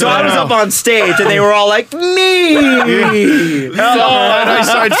second. So I was up on stage and they were all like, me. and I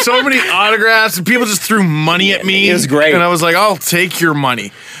signed so many autographs and people just threw money at me. It was great. And I was like, I'll take your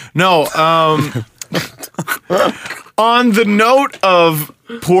money. No. On the note of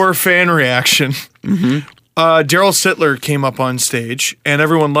poor fan reaction, Daryl Sittler came up on stage and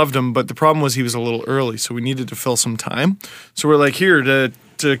everyone loved him, but the problem was he was a little early, so we needed to fill some time. So we're like, here, to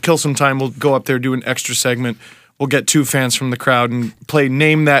kill some time, we'll go up there, do an extra segment. We'll get 2 fans from the crowd and play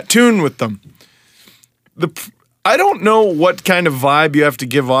Name That Tune with them. I don't know what kind of vibe you have to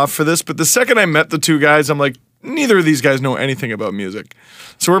give off for this, but the second I met the 2 guys, I'm like, neither of these guys know anything about music.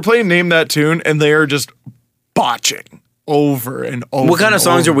 So we're playing Name That Tune, and they are just botching over and over. What kind of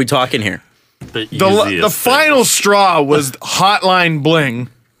songs over. are we talking here? The final straw was Hotline Bling.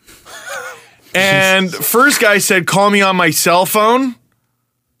 And first guy said, call me on my cell phone.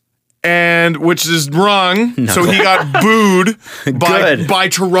 And which is wrong. No. So he got booed by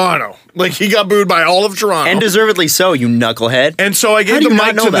Toronto. Like he got booed by all of Toronto. And deservedly so, you knucklehead. And so I gave the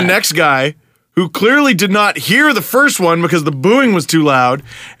mic to the next guy who clearly did not hear the first one because the booing was too loud.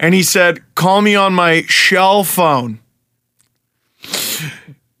 And he said, call me on my shell phone.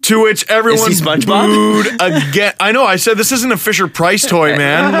 To which everyone Is he SpongeBob? booed again. I know. I said this isn't a Fisher Price toy,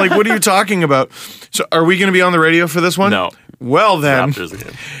 man. Like, what are you talking about? So, are we going to be on the radio for this one? No. Well, then. Raptors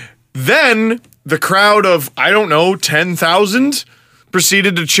again. Then the crowd of, I don't know, 10,000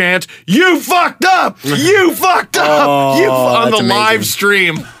 proceeded to chant, "You fucked up! You fucked up!" On the that's live amazing.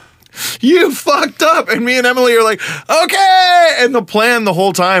 stream. You fucked up. And me and Emily are like, okay. And the plan the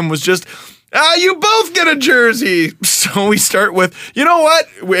whole time was just, you both get a jersey. So we start with, you know what?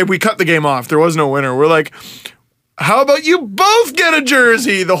 We cut the game off. There was no winner. We're like, how about you both get a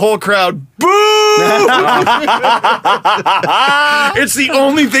jersey? The whole crowd, boo! It's the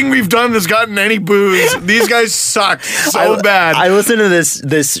only thing we've done that's gotten any boos. These guys suck so bad. I listened to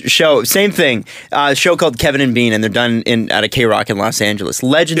this show, same thing, a show called Kevin and Bean, and they're done out of K-Rock in Los Angeles.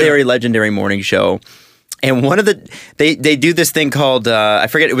 Legendary morning show. And one of they do this thing called, I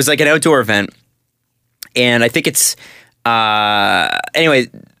forget, it was like an outdoor event. And I think it's, anyway,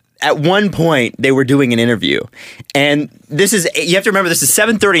 at one point they were doing an interview, and you have to remember this is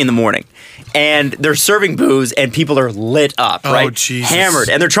 7:30 in the morning, and they're serving booze and people are lit up, right? Jesus. Hammered,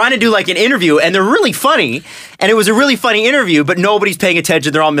 and they're trying to do like an interview, and they're really funny, and it was a really funny interview, but nobody's paying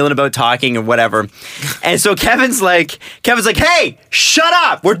attention. They're all milling about talking and whatever. And so Kevin's like, "Hey, shut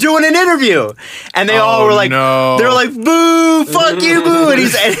up! We're doing an interview." And they all were like, no. they're like, "Boo! Fuck you, boo!"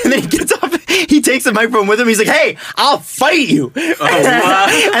 And then he gets up, he takes the microphone with him. He's like, "Hey, I'll fight you."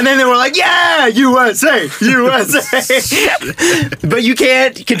 And then they were like, "Yeah, USA." But you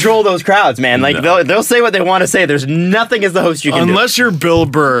can't control those crowds, man. Like they'll say what they want to say. There's nothing as the host you can do. Unless you're Bill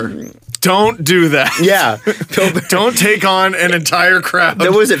Burr. Don't do that. Yeah. Don't take on an entire crowd.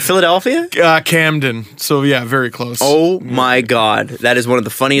 What was it, Philadelphia? Camden. So, yeah, very close. Oh, my God. That is one of the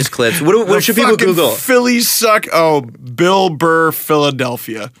funniest clips. What should people fucking Google? Phillies suck. Oh, Bill Burr,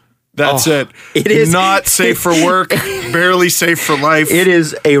 Philadelphia. That's it. It is not safe for work, barely safe for life. It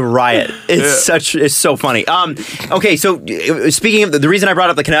is a riot. It's so funny. Okay, so speaking of the reason I brought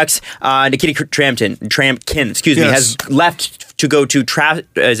up the Canucks, Nikita Trampkin, has left to go to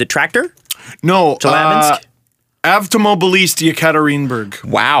is it Tractor? No, Chelyabinsk? Avtomobilist Yekaterinburg.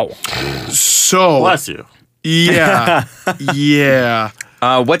 Wow. So Bless you. Yeah, yeah.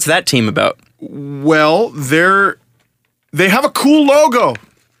 What's that team about? Well, they have a cool logo.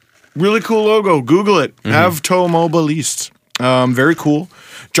 Really cool logo. Google it. Avtomobilist. Very cool.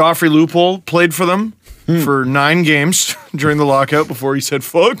 Joffrey Lupul played for them for 9 games during the lockout before he said,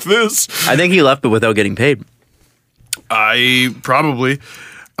 "Fuck this." I think he left, but without getting paid. I'm going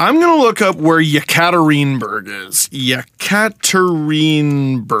to look up where Yekaterinburg is.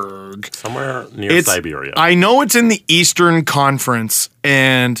 Yekaterinburg. Somewhere near Siberia. I know it's in the Eastern Conference,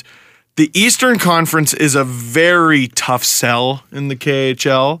 and the Eastern Conference is a very tough sell in the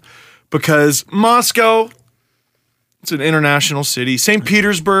KHL because Moscow, it's an international city. St.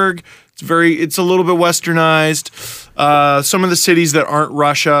 Petersburg, it's a little bit westernized. Some of the cities that aren't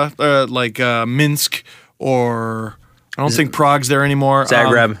Russia, like Minsk, or I don't think Prague's there anymore.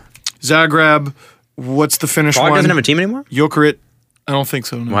 Zagreb. What's the Finnish one? Prague doesn't have a team anymore? Jokerit. I don't think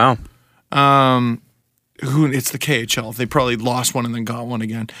so. No. Wow. It's the KHL. They probably lost one and then got one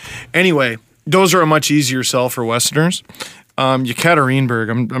again. Anyway, those are a much easier sell for Westerners.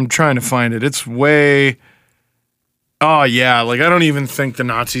 Yekaterinburg, I'm trying to find it. It's way... Oh, yeah. Like, I don't even think the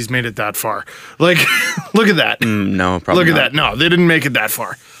Nazis made it that far. Like, look at that. No, probably Look at not. that. No, they didn't make it that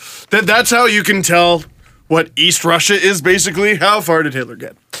far. That's how you can tell what East Russia is, basically. How far did Hitler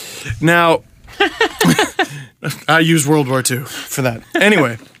get? Now, I used World War II for that.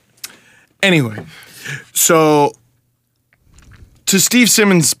 Anyway. So, to Steve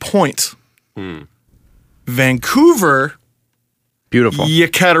Simmons' point, Vancouver, Beautiful.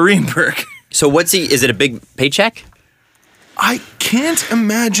 Yekaterinburg. So is it a big paycheck? I can't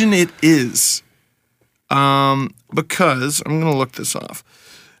imagine it is. Because I'm going to look this up.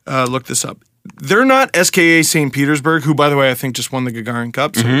 They're not SKA St. Petersburg, who, by the way, I think just won the Gagarin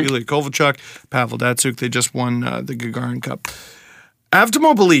Cup. So Ilya Kovalchuk, Pavel Datsuk, they just won the Gagarin Cup.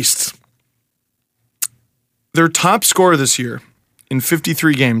 Avtomobilists, their top scorer this year in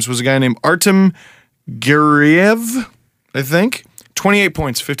 53 games was a guy named Artem Guriev, I think. 28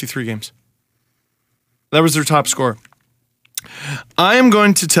 points, 53 games. That was their top score. I am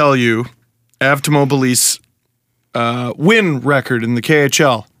going to tell you Avtomobilists' win record in the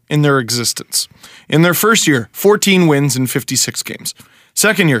KHL in their existence. In their first year, 14 wins in 56 games.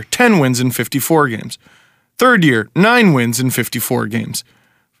 Second year, 10 wins in 54 games. Third year, 9 wins in 54 games.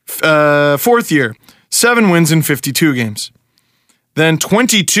 Fourth year, 7 wins in 52 games. Then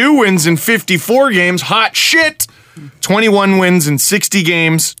 22 wins in 54 games. Hot shit! 21 wins in 60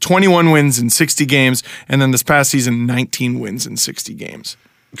 games. 21 wins in 60 games. And then this past season, 19 wins in 60 games.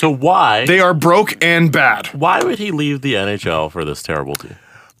 So why? They are broke and bad. Why would he leave the NHL for this terrible team?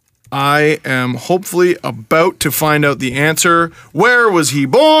 I am hopefully about to find out the answer. Where was he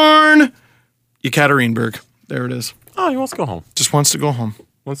born? Yekaterinburg. There it is. Oh, he wants to go home. Just wants to go home.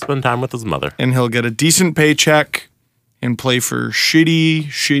 Wants to spend time with his mother. And he'll get a decent paycheck and play for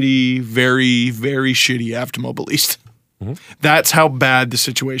shitty, very, very shitty Avtomobilist. Mm-hmm. That's how bad the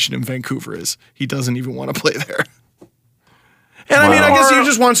situation in Vancouver is. He doesn't even want to play there. And I mean, I guess he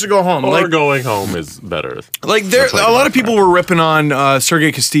just wants to go home. Or going home is better. Like a lot of people were ripping on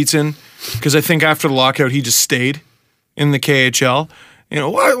Sergei Kostitsyn because I think after the lockout he just stayed in the KHL. You know,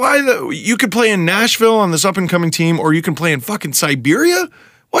 why you could play in Nashville on this up and coming team, or you can play in fucking Siberia.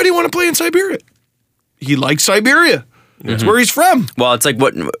 Why do you want to play in Siberia? He likes Siberia. That's where he's from. Well, it's like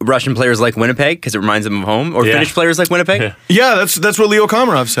what Russian players like Winnipeg because it reminds them of home, or Finnish players like Winnipeg. Yeah, that's what Leo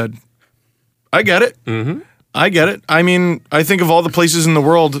Komarov said. I get it. Mm-hmm. I get it. I mean, I think of all the places in the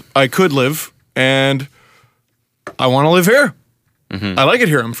world I could live, and I want to live here. Mm-hmm. I like it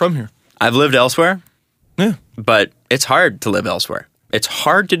here. I'm from here. I've lived elsewhere. Yeah. But it's hard to live elsewhere. It's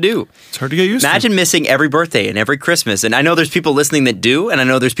hard to do. It's hard to get used to. Imagine missing every birthday and every Christmas. And I know there's people listening that do, and I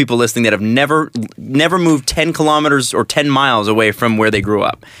know there's people listening that have never moved 10 kilometers or 10 miles away from where they grew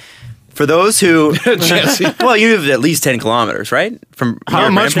up. For those who, well, you moved at least 10 kilometers, right? From how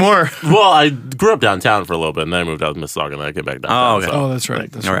much more? Well, I grew up downtown for a little bit, and then I moved out to Mississauga, and then I came back downtown. Oh, okay. Oh, that's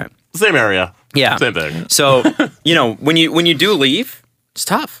right. That's all right. right. Same area. Yeah. Same thing. So, when you do leave, it's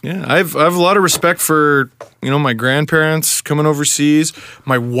tough. Yeah, I have a lot of respect for, my grandparents coming overseas,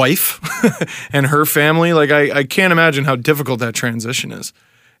 my wife and her family. Like, I can't imagine how difficult that transition is.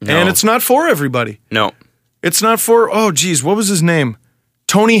 No. And it's not for everybody. No. It's not for, what was his name?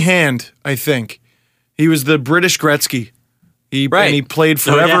 Tony Hand, I think. He was the British Gretzky. And he played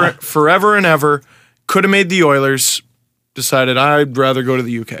forever and ever. Could have made the Oilers. Decided I'd rather go to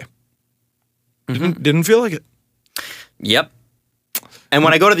the UK. Didn't feel like it. Yep. And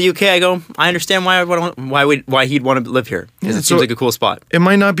when I go to the UK, I go, I understand why he'd want to live here. Because it seems like a cool spot. It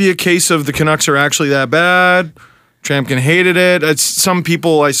might not be a case of the Canucks are actually that bad. Trampkin hated it. It's some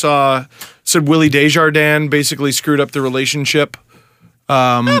people I saw said Willie Desjardins basically screwed up the relationship.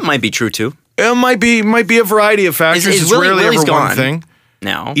 That might be true too. It might be a variety of factors. It's rarely ever one thing.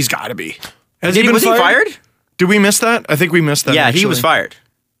 No, he's got to be. Was he fired? Did we miss that? I think we missed that. Yeah, actually. He was fired.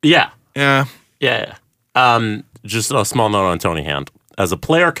 Yeah. Yeah. Just a small note on Tony Hand. As a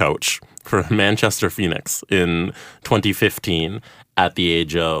player coach for Manchester Phoenix in 2015, at the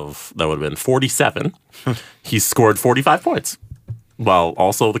age of, that would have been 47, he scored 45 points. While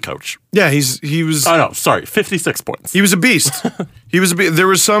also the coach. Yeah, he was. Oh no, sorry, 56 points. He was a beast. There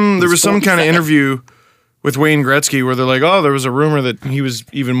was some kind of interview with Wayne Gretzky where they're like, oh, there was a rumor that he was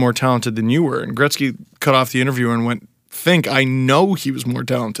even more talented than you were, and Gretzky cut off the interview and went, I know he was more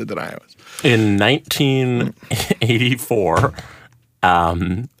talented than I was. In 1984,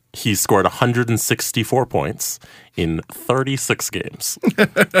 he scored 164 points in 36 games.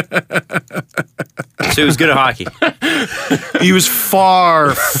 So he was good at hockey. He was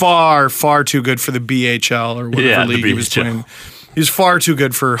far, far, far too good for the BHL or whatever league he was playing. He was far too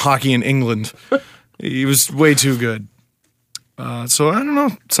good for hockey in England. He was way too good. So I don't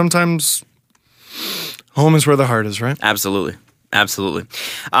know. Sometimes home is where the heart is, right? Absolutely.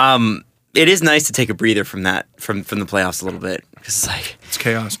 It is nice to take a breather from that, from the playoffs a little bit. It's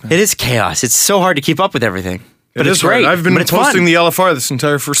chaos, man. It is chaos. It's so hard to keep up with everything. But it's great. I've been posting the LFR this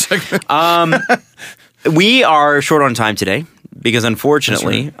entire first segment. We are short on time today because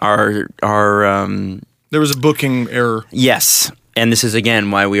unfortunately our there was a booking error. Yes. And this is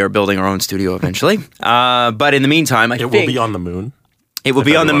again why we are building our own studio eventually. But in the meantime, it will be on the moon. It will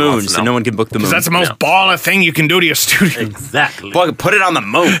be on the moon, so no one can book the moon. That's the most baller thing you can do to your studio. Exactly. Put it on the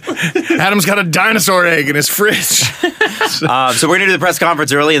moon. Adam's got a dinosaur egg in his fridge. So we're gonna do the press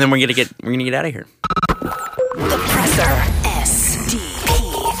conference early, and then we're gonna get out of here. The Presser. SDP.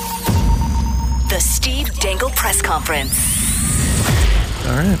 The Steve Dangle Press Conference.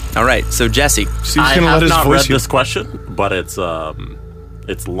 All right. So Jesse, I have not read this question, but it's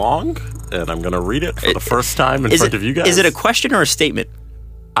long, and I'm going to read it for the first time in front of you guys. Is it a question or a statement?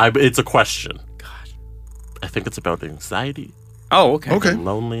 It's a question. God. I think it's about anxiety. Oh, okay. And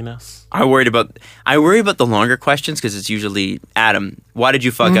loneliness. I worry about the longer questions because it's usually, Adam, why did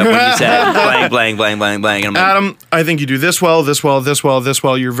you fuck up when you said blank, blank, blank, blank, blank? And Adam, I think you do this well, this well, this well, this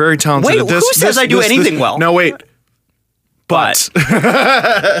well. You're very talented at this. Who says I do anything well? No, wait. But.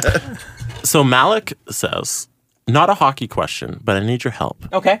 So Malik says, not a hockey question, but I need your help.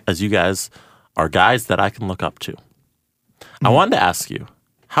 Okay. As you guys are guys that I can look up to. I wanted to ask you,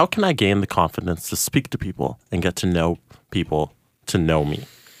 how can I gain the confidence to speak to people and get to know people to know me?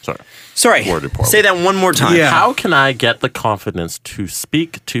 Sorry. Worded poorly. Say that one more time. Yeah. How can I get the confidence to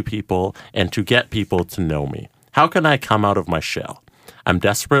speak to people and to get people to know me? How can I come out of my shell? I'm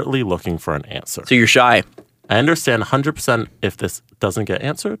desperately looking for an answer. So you're shy. I understand 100% if this doesn't get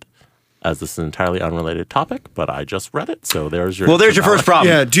answered, as this is an entirely unrelated topic, but I just read it, so there's your... Well, there's your first problem.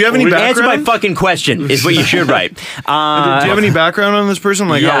 Yeah, do you have any Answer background? my fucking question is what you should write. Do you have any background on this person?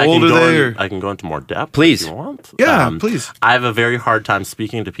 Like, how old are they? Or? I can go into more depth Please. if you want. Yeah, please. I have a very hard time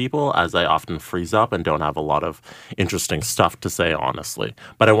speaking to people as I often freeze up and don't have a lot of interesting stuff to say, honestly.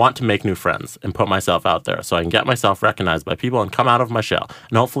 But I want to make new friends and put myself out there so I can get myself recognized by people and come out of my shell.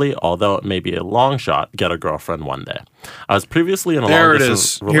 And hopefully, although it may be a long shot, get a girlfriend one day. I was previously in a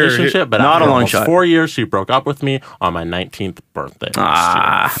long-distance relationship, but not after a long almost shot. 4 years, she broke up with me on my 19th birthday.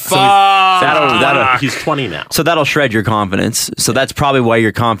 He's 20 now. So that'll shred your confidence. So that's probably why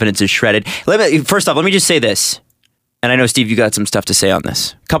your confidence is shredded. First off, let me just say this. And I know, Steve, you got some stuff to say on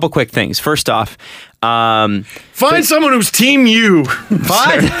this. A couple quick things. First off, find someone who's team you.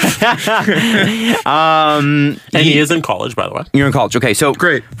 Fine. And he is in college, by the way. You're in college. Okay, so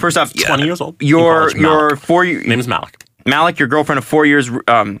Great. First off, 20 years old. Your Malik. 4 years. Name is Malik. Malik, your girlfriend of 4 years,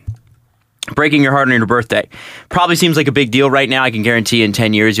 breaking your heart on your birthday. Probably seems like a big deal right now. I can guarantee in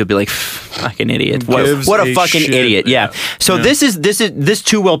 10 years you'll be like, fucking idiot. What a fucking shit. idiot. Yeah. So this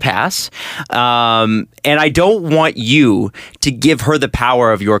too will pass. And I don't want you to give her the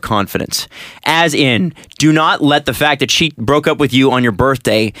power of your confidence. As in, do not let the fact that she broke up with you on your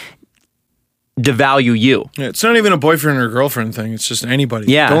birthday devalue you. Yeah, it's not even a boyfriend or girlfriend thing. It's just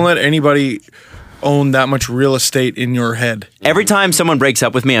anybody. Yeah. Don't let anybody own that much real estate in your head. Every time someone breaks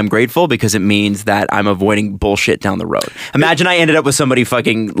up with me, I'm grateful because it means that I'm avoiding bullshit down the road. Imagine I ended up with somebody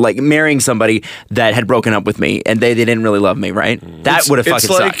fucking, like, marrying somebody that had broken up with me and they didn't really love me, right? That would have fucking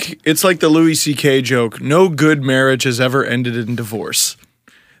sucked. It's like the Louis C.K. joke. No good marriage has ever ended in divorce.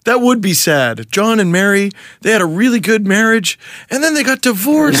 That would be sad. John and Mary, they had a really good marriage, and then they got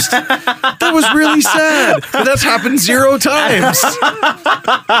divorced. That was really sad. But that's happened 0 times.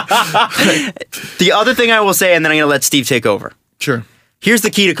 The other thing I will say, and then I'm going to let Steve take over. Sure. Here's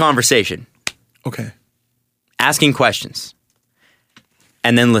the key to conversation. Okay. Asking questions.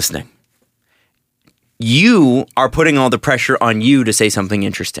 And then listening. You are putting all the pressure on you to say something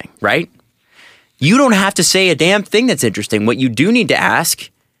interesting, right? You don't have to say a damn thing that's interesting. What you do need to ask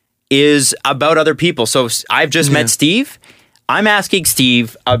is about other people. So I've just met Steve. I'm asking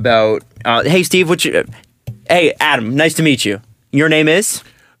Steve about, hey, Steve, hey, Adam, nice to meet you. Your name is?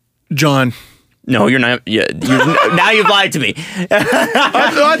 John. No, you're not. Now you've lied to me.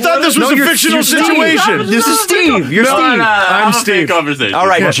 I thought this was a fictional situation. This is Steve. You're Steve. I'm Steve. Conversation. All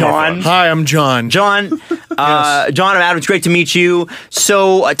right, John. Hi, I'm John. John, Yes. John and Adam, it's great to meet you.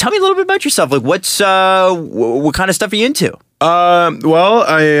 So tell me a little bit about yourself. Like, what kind of stuff are you into? Well,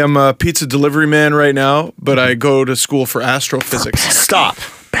 I am a pizza delivery man right now, but I go to school for astrophysics. Stop.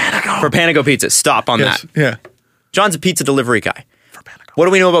 For Panago Pizza. Stop on Yes. that. Yeah. John's a pizza delivery guy. What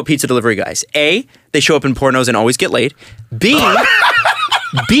do we know about pizza delivery guys? A, they show up in pornos and always get laid. B,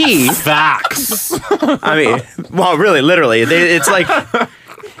 Facts. I mean, well, really, literally. It's like,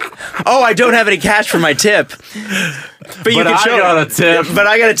 oh, I don't have any cash for my tip. But you can I show got a tip. But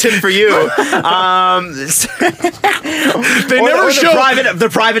I got a tip for you. They never show. The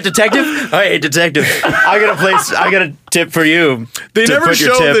private detective. Hey, detective, I got a tip for you. They to never put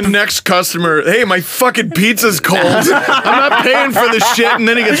your show tip. the next customer, hey, my fucking pizza's cold. I'm not paying for the shit, and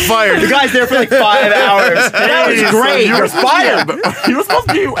then he gets fired. The guy's there for like 5 hours. That was great. You're fired. You were supposed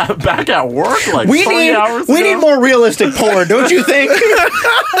to be back at work like We 3 hours need ago. more realistic porn, don't you think?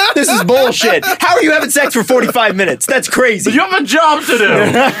 This is bullshit. How are you having sex for 45 minutes? That's crazy. You have a job to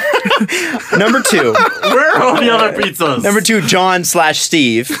do. Number 2. Where are all the other pizzas? Number 2,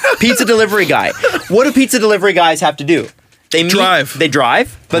 John/Steve, pizza delivery guy. What do pizza delivery guys have to do? They Drive. They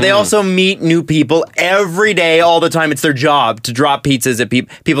drive, but they also meet new people every day, all the time. It's their job to drop pizzas at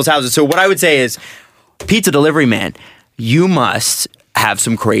people's houses. So what I would say is, pizza delivery man, you must have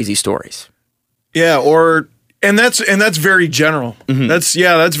some crazy stories. Yeah, and that's very general. That's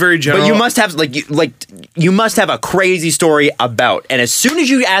very general. But you must have you must have a crazy story about. And as soon as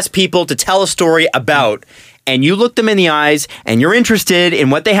you ask people to tell a story about, and you look them in the eyes, and you're interested in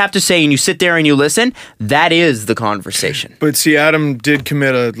what they have to say, and you sit there and you listen, that is the conversation. But see, Adam did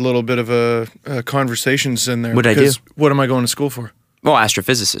commit a little bit of a conversations in there. What did I do? because What am I going to school for? Well,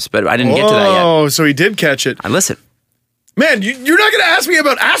 astrophysicist, but I didn't get to that yet. Oh, so he did catch it. I listen. Man, you're not going to ask me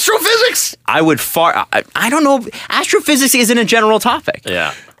about astrophysics? I don't know. Astrophysics isn't a general topic.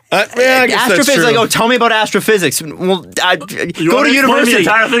 Yeah. I guess that's astrophysics. true. Like, tell me about astrophysics. Well, You go want to me explain university. the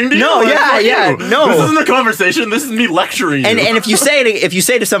entire thing to you? No, Like, fuck you. no. This isn't a conversation. This is me lecturing you. And if you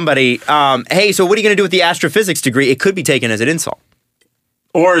say to somebody, hey, so what are you going to do with the astrophysics degree? It could be taken as an insult.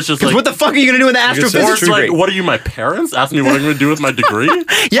 or it's just like, What the fuck are you going to do with the guess that's or astrophysics it's degree? like, what are you, my parents? Ask me what I'm going to do with my degree?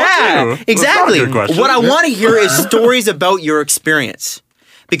 Yeah, Fuck you. exactly. That's not a good question. What I want to hear is stories about your experience.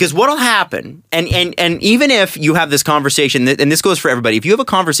 Because what'll happen, and even if you have this conversation, and this goes for everybody, if you have a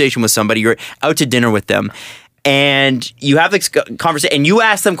conversation with somebody, you're out to dinner with them, and you have this conversation, and you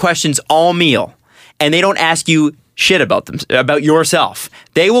ask them questions all meal, and they don't ask you shit about them, about yourself,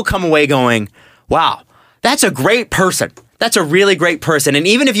 they will come away going, wow, that's a great person. That's a really great person. And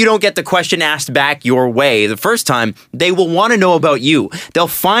even if you don't get the question asked back your way the first time, they will want to know about you. They'll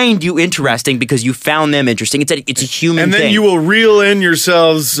find you interesting because you found them interesting. It's a human And thing. then you will reel in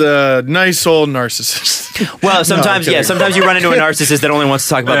yourselves nice old narcissist. Well, sometimes, No, I'm kidding. sometimes you run into a narcissist that only wants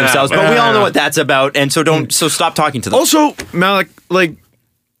to talk about themselves, but we all know what that's about, and so stop talking to them. Also, Malik, like,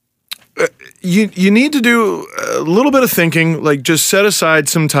 you need to do a little bit of thinking. Like, just set aside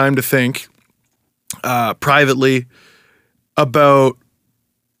some time to think privately about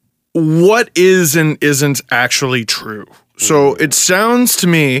what is and isn't actually true. So it sounds to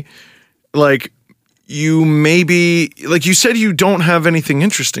me like you maybe, like you said, you don't have anything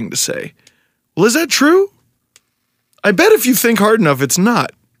interesting to say. Well, is that true? I bet if you think hard enough, it's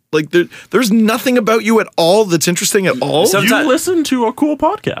not. Like, there's nothing about you at all that's interesting at all. You listen to a cool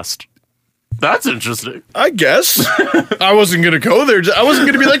podcast. That's interesting. I guess. I wasn't going to go there. I wasn't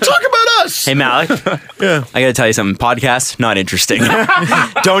going to be like, talk about us. Hey, Malik. Yeah. I got to tell you something. Podcasts, not interesting.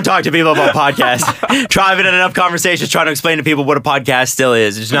 Don't talk to people about podcasts. Try having enough conversations trying to explain to people what a podcast still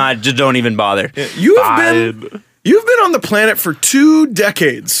is. It's not, just don't even bother. You've been on the planet for 2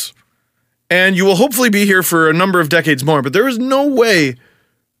 decades, and you will hopefully be here for a number of decades more, but there is no way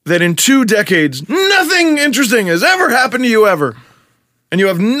that in 2 decades, nothing interesting has ever happened to you ever. And you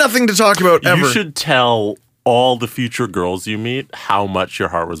have nothing to talk about ever. You should tell all the future girls you meet how much your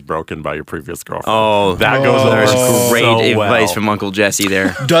heart was broken by your previous girlfriend. Oh, that goes over there's great so advice well. from Uncle Jesse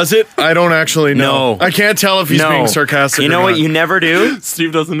there. Does it? I don't actually know. No. I can't tell if he's being sarcastic. You know or what not. you never do?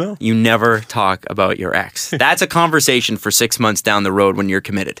 Steve doesn't know. You never talk about your ex. That's a conversation for 6 months down the road when you're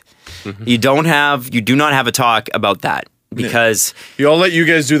committed. Mm-hmm. You do not have a talk about that because I'll let you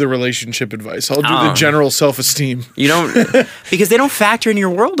guys do the relationship advice. I'll do the general self-esteem. you don't because they don't factor in your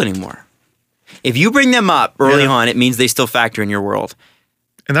world anymore. If you bring them up early on, it means they still factor in your world.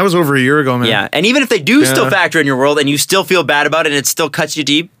 And that was over a year ago, man. Yeah, and even if they do still factor in your world and you still feel bad about it and it still cuts you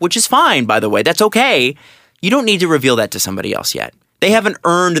deep, which is fine, by the way, that's okay. You don't need to reveal that to somebody else yet. They haven't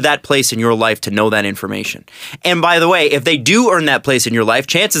earned that place in your life to know that information. And by the way, if they do earn that place in your life,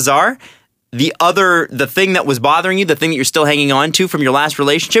 chances are the thing that was bothering you, the thing that you're still hanging on to from your last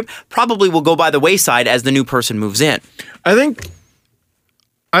relationship, probably will go by the wayside as the new person moves in. I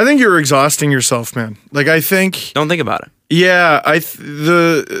think you're exhausting yourself, man. Like, I think... Don't think about it. Yeah,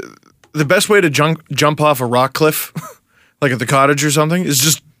 the best way to jump off a rock cliff, like at the cottage or something, is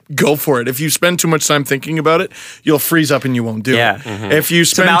just go for it. If you spend too much time thinking about it, you'll freeze up and you won't do it. If you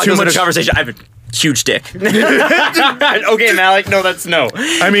So spend Malik too goes into much... a conversation, I have a huge dick. Okay, Malik, no, that's no.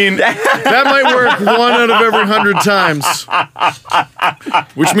 I mean, that might work 1 out of every 100 times,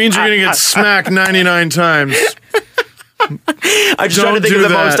 which means you're going to get smacked 99 times. I'm just trying to think of the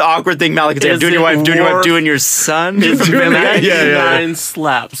most awkward thing Malik could say. I'm doing your wife, doing your son. Is From Family Guy? 99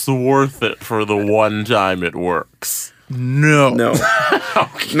 slaps worth it for the one time it works? No.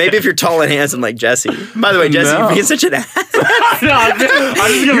 Maybe if you're tall and handsome like Jesse. By the way, Jesse, you're being such an ass.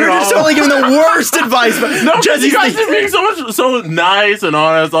 You're just totally giving the worst advice. But No, Jesse, you guys are being so nice and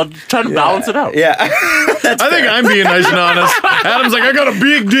honest. I'm trying to balance it out. yeah. I think I'm being nice and honest. Adam's like, I got a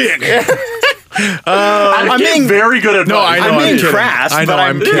big dick. I'm being very good at. No, I know. I'm being kidding. crass, I know. but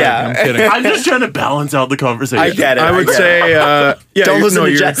I'm kidding. yeah. I'm kidding. I'm just trying to balance out the conversation. I get it. I would get it. say, yeah. Don't listen to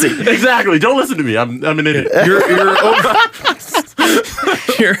you're- Jesse. Exactly. Don't listen to me. I'm an idiot.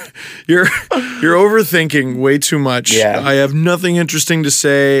 You're overthinking way too much. Yeah. I have nothing interesting to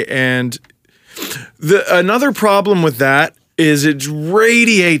say, and another problem with that is it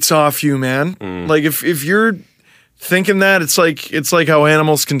radiates off you, man. Like if you're thinking that, it's like how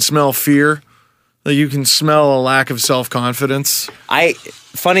animals can smell fear. Like you can smell a lack of self-confidence.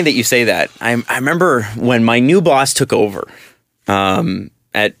 Funny that you say that. I remember when my new boss took over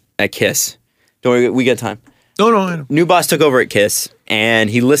at KISS. Don't worry, we got time. No, I know. New boss took over at KISS, and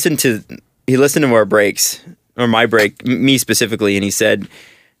he listened to our breaks, or my break, me specifically, and he said,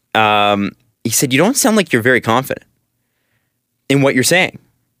 you don't sound like you're very confident in what you're saying.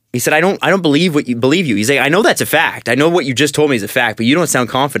 He said, I don't believe you. He's like, I know that's a fact. I know what you just told me is a fact, but you don't sound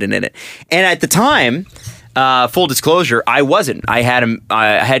confident in it. And at the time, full disclosure, I wasn't. I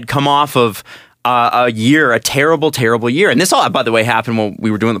had come off of a terrible, terrible year. And this all, by the way, happened when we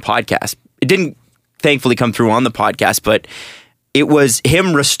were doing the podcast. It didn't thankfully come through on the podcast, but it was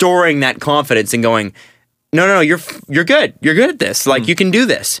him restoring that confidence and going, no, you're good. You're good at this. Like, you can do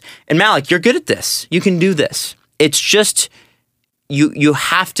this. And Malik, you're good at this. You can do this. It's just... You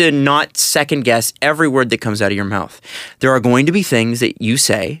have to not second guess every word that comes out of your mouth. There are going to be things that you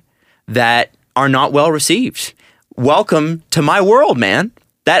say that are not well received. Welcome to my world, man.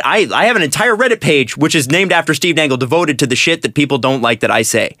 That I have an entire Reddit page which is named after Steve Dangle, devoted to the shit that people don't like that I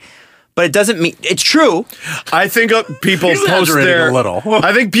say. But it doesn't mean it's true. I think people post there a little.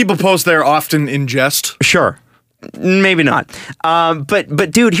 I think people post there often in jest. Sure, maybe not.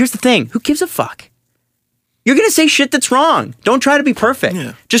 But dude, here's the thing: who gives a fuck? You're going to say shit that's wrong. Don't try to be perfect.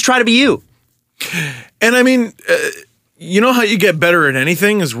 Yeah. Just try to be you. And I mean, you know how you get better at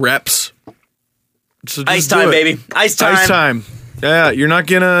anything is reps. So ice time, baby. Ice time. Ice time. Yeah, you're not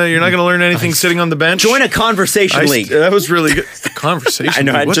gonna learn anything sitting on the bench. Join a conversation league. That was really good. Conversation. I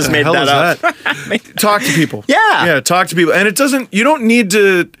know. League. I just made that up. Talk to people. Yeah. Talk to people. And you don't need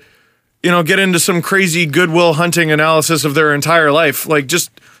to, get into some crazy Goodwill Hunting analysis of their entire life. Like,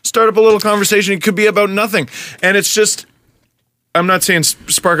 just start up a little conversation. It could be about nothing. And it's just, I'm not saying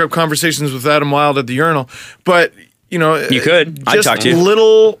spark up conversations with Adam Wilde at the urinal, but, you could. I'd talk to you.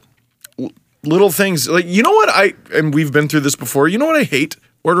 Little things. Like, you know what and we've been through this before. You know what I hate?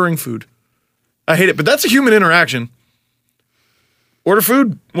 Ordering food. I hate it, but that's a human interaction. Order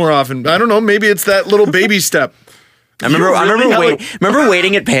food more often. I don't know. Maybe it's that little baby step. I remember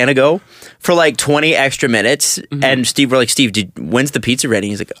waiting at Panago for like 20 extra minutes, and we're like, Steve, when's the pizza ready?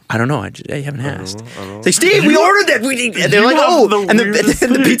 He's like, I don't know, I haven't asked. It's like, Steve, we ordered that. And they're like, and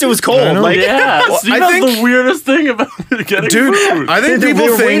the pizza was cold. Like, yeah, Steve, I think the weirdest thing about getting food. I think people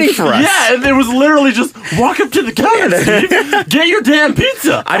were waiting for us. Yeah, and it was literally just walk up to the counter, Steve, get your damn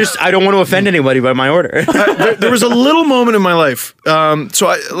pizza. I don't want to offend anybody by my order. There was a little moment in my life. So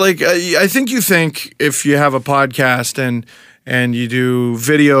I think you think if you have a podcast and you do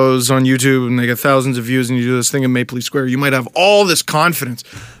videos on YouTube and they get thousands of views and you do this thing in Maple Leaf Square, you might have all this confidence.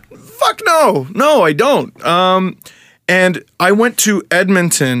 Fuck no. No, I don't. And I went to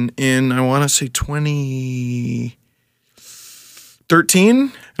Edmonton in, I want to say 2013,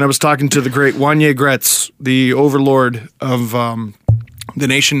 and I was talking to the great Wanye Gretz, the overlord of the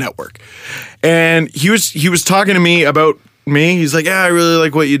Nation Network. And he was talking to me about me. He's like, yeah, I really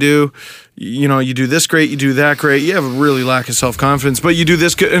like what you do. You do this great, you do that great. You have a really lack of self-confidence, but you do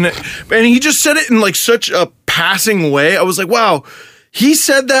this good. And he just said it in like such a passing way. I was like, wow, he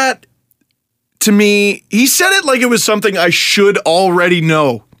said that to me. He said it like it was something I should already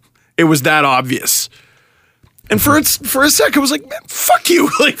know. It was that obvious. And for a sec, I was like, man, fuck you.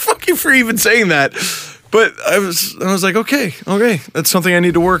 Like, fuck you for even saying that. But I was like, okay, that's something I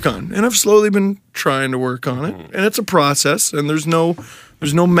need to work on. And I've slowly been trying to work on it. And it's a process, and there's no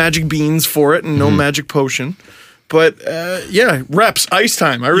magic beans for it and no magic potion. But reps, ice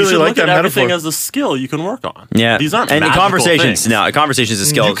time. I really like that metaphor. Everything as a skill you can work on. Yeah. These aren't and magical conversations. things. No, conversations is a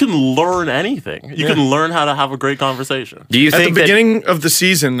skill. You can learn anything. You can learn how to have a great conversation. Do you think at the beginning of the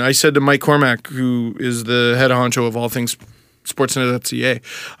season, I said to Mike Cormack, who is the head honcho of all things Sportsnet.ca,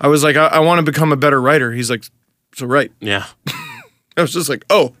 I was like, I want to become a better writer. He's like, so write. Yeah. I was just like,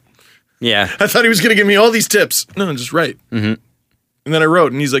 oh. Yeah. I thought he was going to give me all these tips. No, just write. Mm-hmm. And then I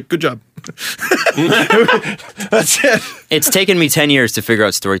wrote, and he's like, good job. That's it. It's taken me 10 years to figure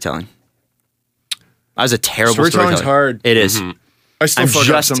out storytelling. I was a terrible storyteller. Storytelling's hard. It is. I still fuck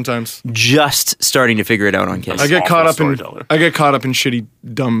up sometimes. Just starting to figure it out on Kiss. I get caught up in shitty,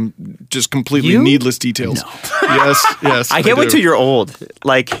 dumb, just completely needless details. No. Yes. I can't wait till you're old.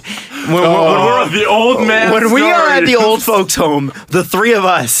 Like when we're the old man. When we are at the old folks' home, the three of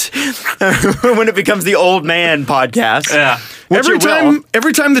us, when it becomes the old man podcast. Yeah. Every time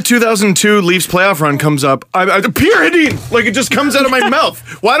the 2002 Leafs playoff run comes up, I Pierre Hedin, like it just comes out of my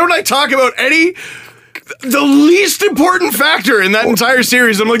mouth. Why don't I talk about the least important factor in that entire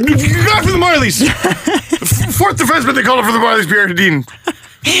series? I'm like, you got for the Marlies. Fourth defenseman, they call it for the Marlies, Pierre Hedin.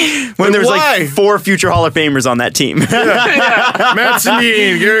 When there's like 4 future Hall of Famers on that team. Matt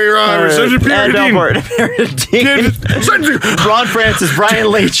Sundin, Gary Roberts, Pierre Hedin. Ron Francis,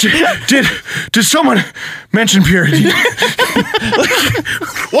 Brian Leach. Did someone mention Pierre Hedin?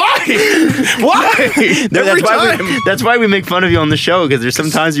 Why? That's why we make fun of you on the show, because there's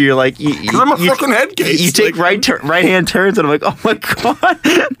sometimes where you're like, I'm a fucking head case. You take right-hand turns, and I'm like, oh my God.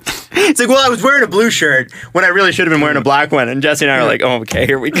 It's like, well, I was wearing a blue shirt when I really should have been wearing a black one. And Jesse and I are like, oh, okay,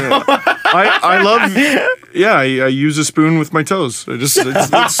 here we go. I love, I use a spoon with my toes.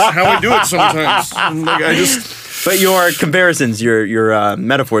 That's how I do it sometimes. But your comparisons, your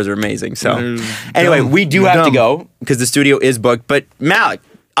metaphors are amazing. So anyway, we do have to go because the studio is booked. But Malik,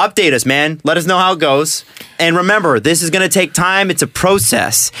 update us, man. Let us know how it goes. And remember, this is going to take time. It's a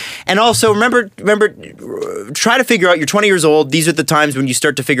process. And also, remember, try to figure out, you're 20 years old. These are the times when you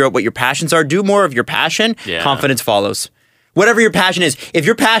start to figure out what your passions are. Do more of your passion. Yeah. Confidence follows. Whatever your passion is. If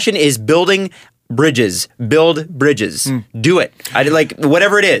your passion is building bridges, build bridges. Do it.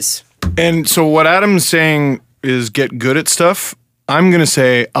 Whatever it is. And so what Adam's saying is get good at stuff. I'm going to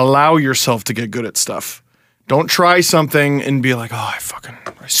say allow yourself to get good at stuff. Don't try something and be like, I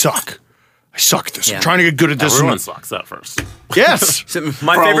suck. I suck at this. Yeah. I'm trying to get good at this. Everyone sucks at first. Yes. So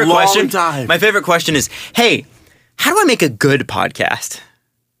my favorite question is, hey, how do I make a good podcast?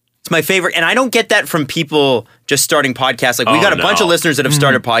 It's my favorite. And I don't get that from people just starting podcasts. Like, we got a bunch of listeners that have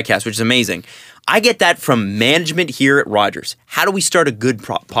started podcasts, which is amazing. I get that from management here at Rogers. How do we start a good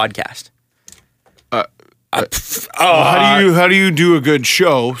podcast? How do you do a good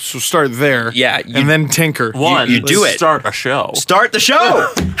show? So start there. Yeah. And then tinker. You do it. Start a show. Start the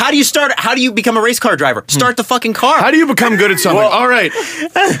show. How do you start? How do you become a race car driver? Start the fucking car. How do you become good at something? All right.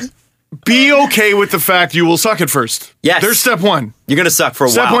 Be okay with the fact you will suck at first. Yes. There's step one. You're going to suck for a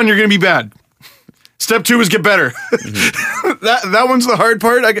while. Step one, you're going to be bad. Step two is get better. That one's the hard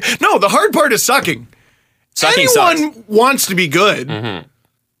part. No, the hard part is sucking. Anyone wants to be good.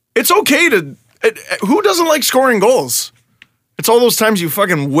 It's okay to... who doesn't like scoring goals? It's all those times you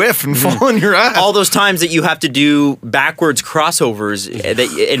fucking whiff and fall on your ass. All those times that you have to do backwards crossovers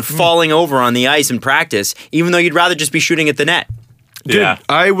and falling over on the ice in practice, even though you'd rather just be shooting at the net. Dude,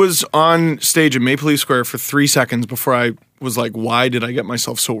 I was on stage at Maple Leaf Square for 3 seconds before I was like, why did I get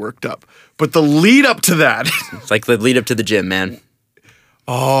myself so worked up? But the lead up to that... It's like the lead up to the gym, man.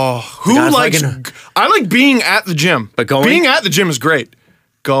 I like being at the gym. But being at the gym is great.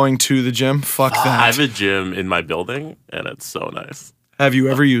 Going to the gym, fuck that. I have a gym in my building, and it's so nice. Have you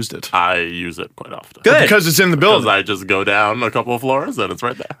ever used it? I use it quite often. Good. Because it's in the building. Because I just go down a couple of floors, and it's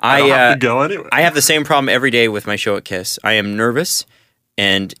right there. I don't have to go anywhere. I have the same problem every day with my show at KISS. I am nervous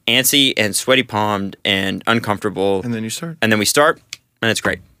and antsy and sweaty palmed and uncomfortable. And then you start. And then we start, and it's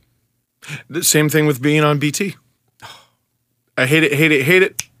great. The same thing with being on BT. I hate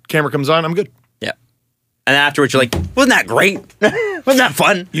it. Camera comes on, I'm good. Yeah. And afterwards, you're like, wasn't that great? Wasn't that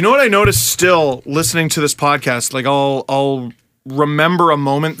fun? You know what I noticed still listening to this podcast? Like I'll remember a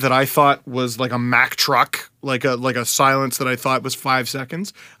moment that I thought was like a Mack truck, like a silence that I thought was 5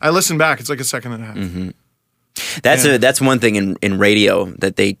 seconds. I listen back, it's like a second and a half. That's one thing in radio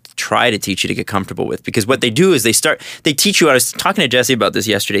that they try to teach you to get comfortable with, because what they do is they teach you. I was talking to Jesse about this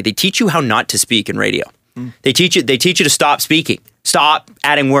yesterday. They teach you how not to speak in radio. They teach you to stop speaking. Stop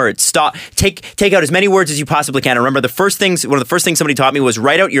adding words. Stop. Take out as many words as you possibly can. I remember one of the first things somebody taught me was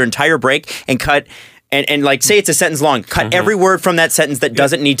write out your entire break and cut and like say it's a sentence long. Cut every word from that sentence that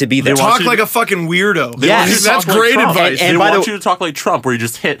doesn't need to be there. Talk like a fucking weirdo. Yes. That's great advice. And they want you to talk like Trump, where you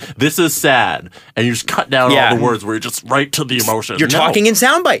just hit "this is sad" and you just cut down all the words, where you're just right to the emotion. You're talking in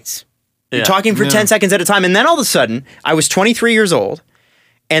sound bites. You're talking for 10 seconds at a time, and then all of a sudden, I was 23 years old.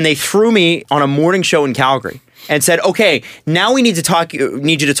 And they threw me on a morning show in Calgary and said, okay, now we need you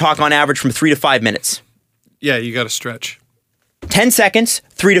to talk on average from 3 to 5 minutes. Yeah, you got to stretch. 10 seconds,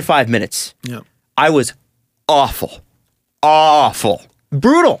 3 to 5 minutes. Yeah. I was awful.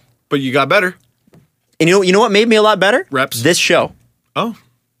 Brutal. But you got better. And you know what made me a lot better? Reps. This show. Oh.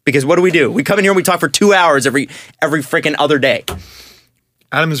 Because what do? We come in here and we talk for 2 hours every freaking other day.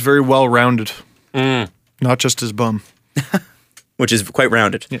 Adam is very well-rounded. Not just his bum. Which is quite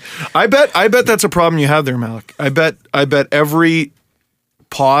rounded. Yeah. I bet that's a problem you have there, Malik. I bet every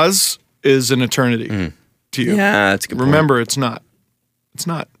pause is an eternity to you. Yeah, that's a good point. Remember, it's not. It's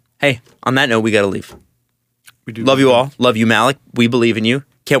not. Hey, on that note, we got to leave. We do. Love you all. Love you, Malik. We believe in you.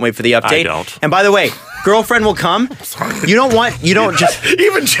 Can't wait for the update. I don't. And by the way, girlfriend will come. You don't just...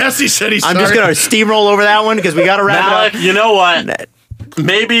 Even Jesse said he's I'm just going to steamroll over that one because we got to wrap Malik, it up. You know what?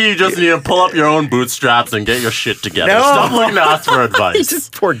 Maybe you just need to pull up your own bootstraps and get your shit together. No. Stop looking to us for advice. He's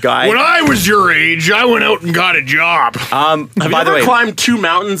just poor guy. When I was your age, I went out and got a job. Have you ever climbed 2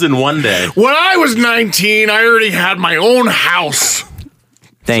 mountains in one day? When I was 19, I already had my own house.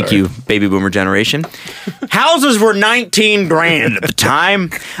 Thank you, baby boomer generation. Houses were 19 grand at the time.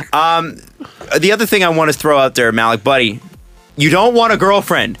 The other thing I want to throw out there, Malik, buddy, you don't want a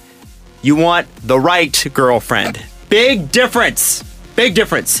girlfriend. You want the right girlfriend. Big difference. Big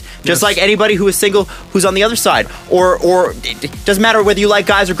difference. Just like anybody who is single who's on the other side. Or it doesn't matter whether you like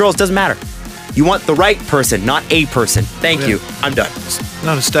guys or girls, doesn't matter. You want the right person, not a person. Thank you. I'm done. It's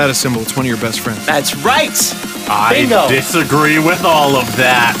not a status symbol. It's one of your best friends. That's right. I disagree with all of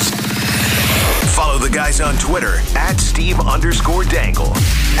that. Follow the guys on Twitter at Steve_Dangle,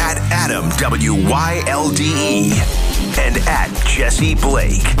 at Adam WYLDE, and at Jesse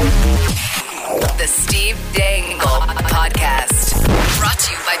Blake. The Steve Dangle Podcast. Brought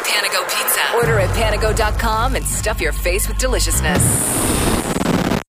to you by Panago Pizza. Order at panago.com and stuff your face with deliciousness.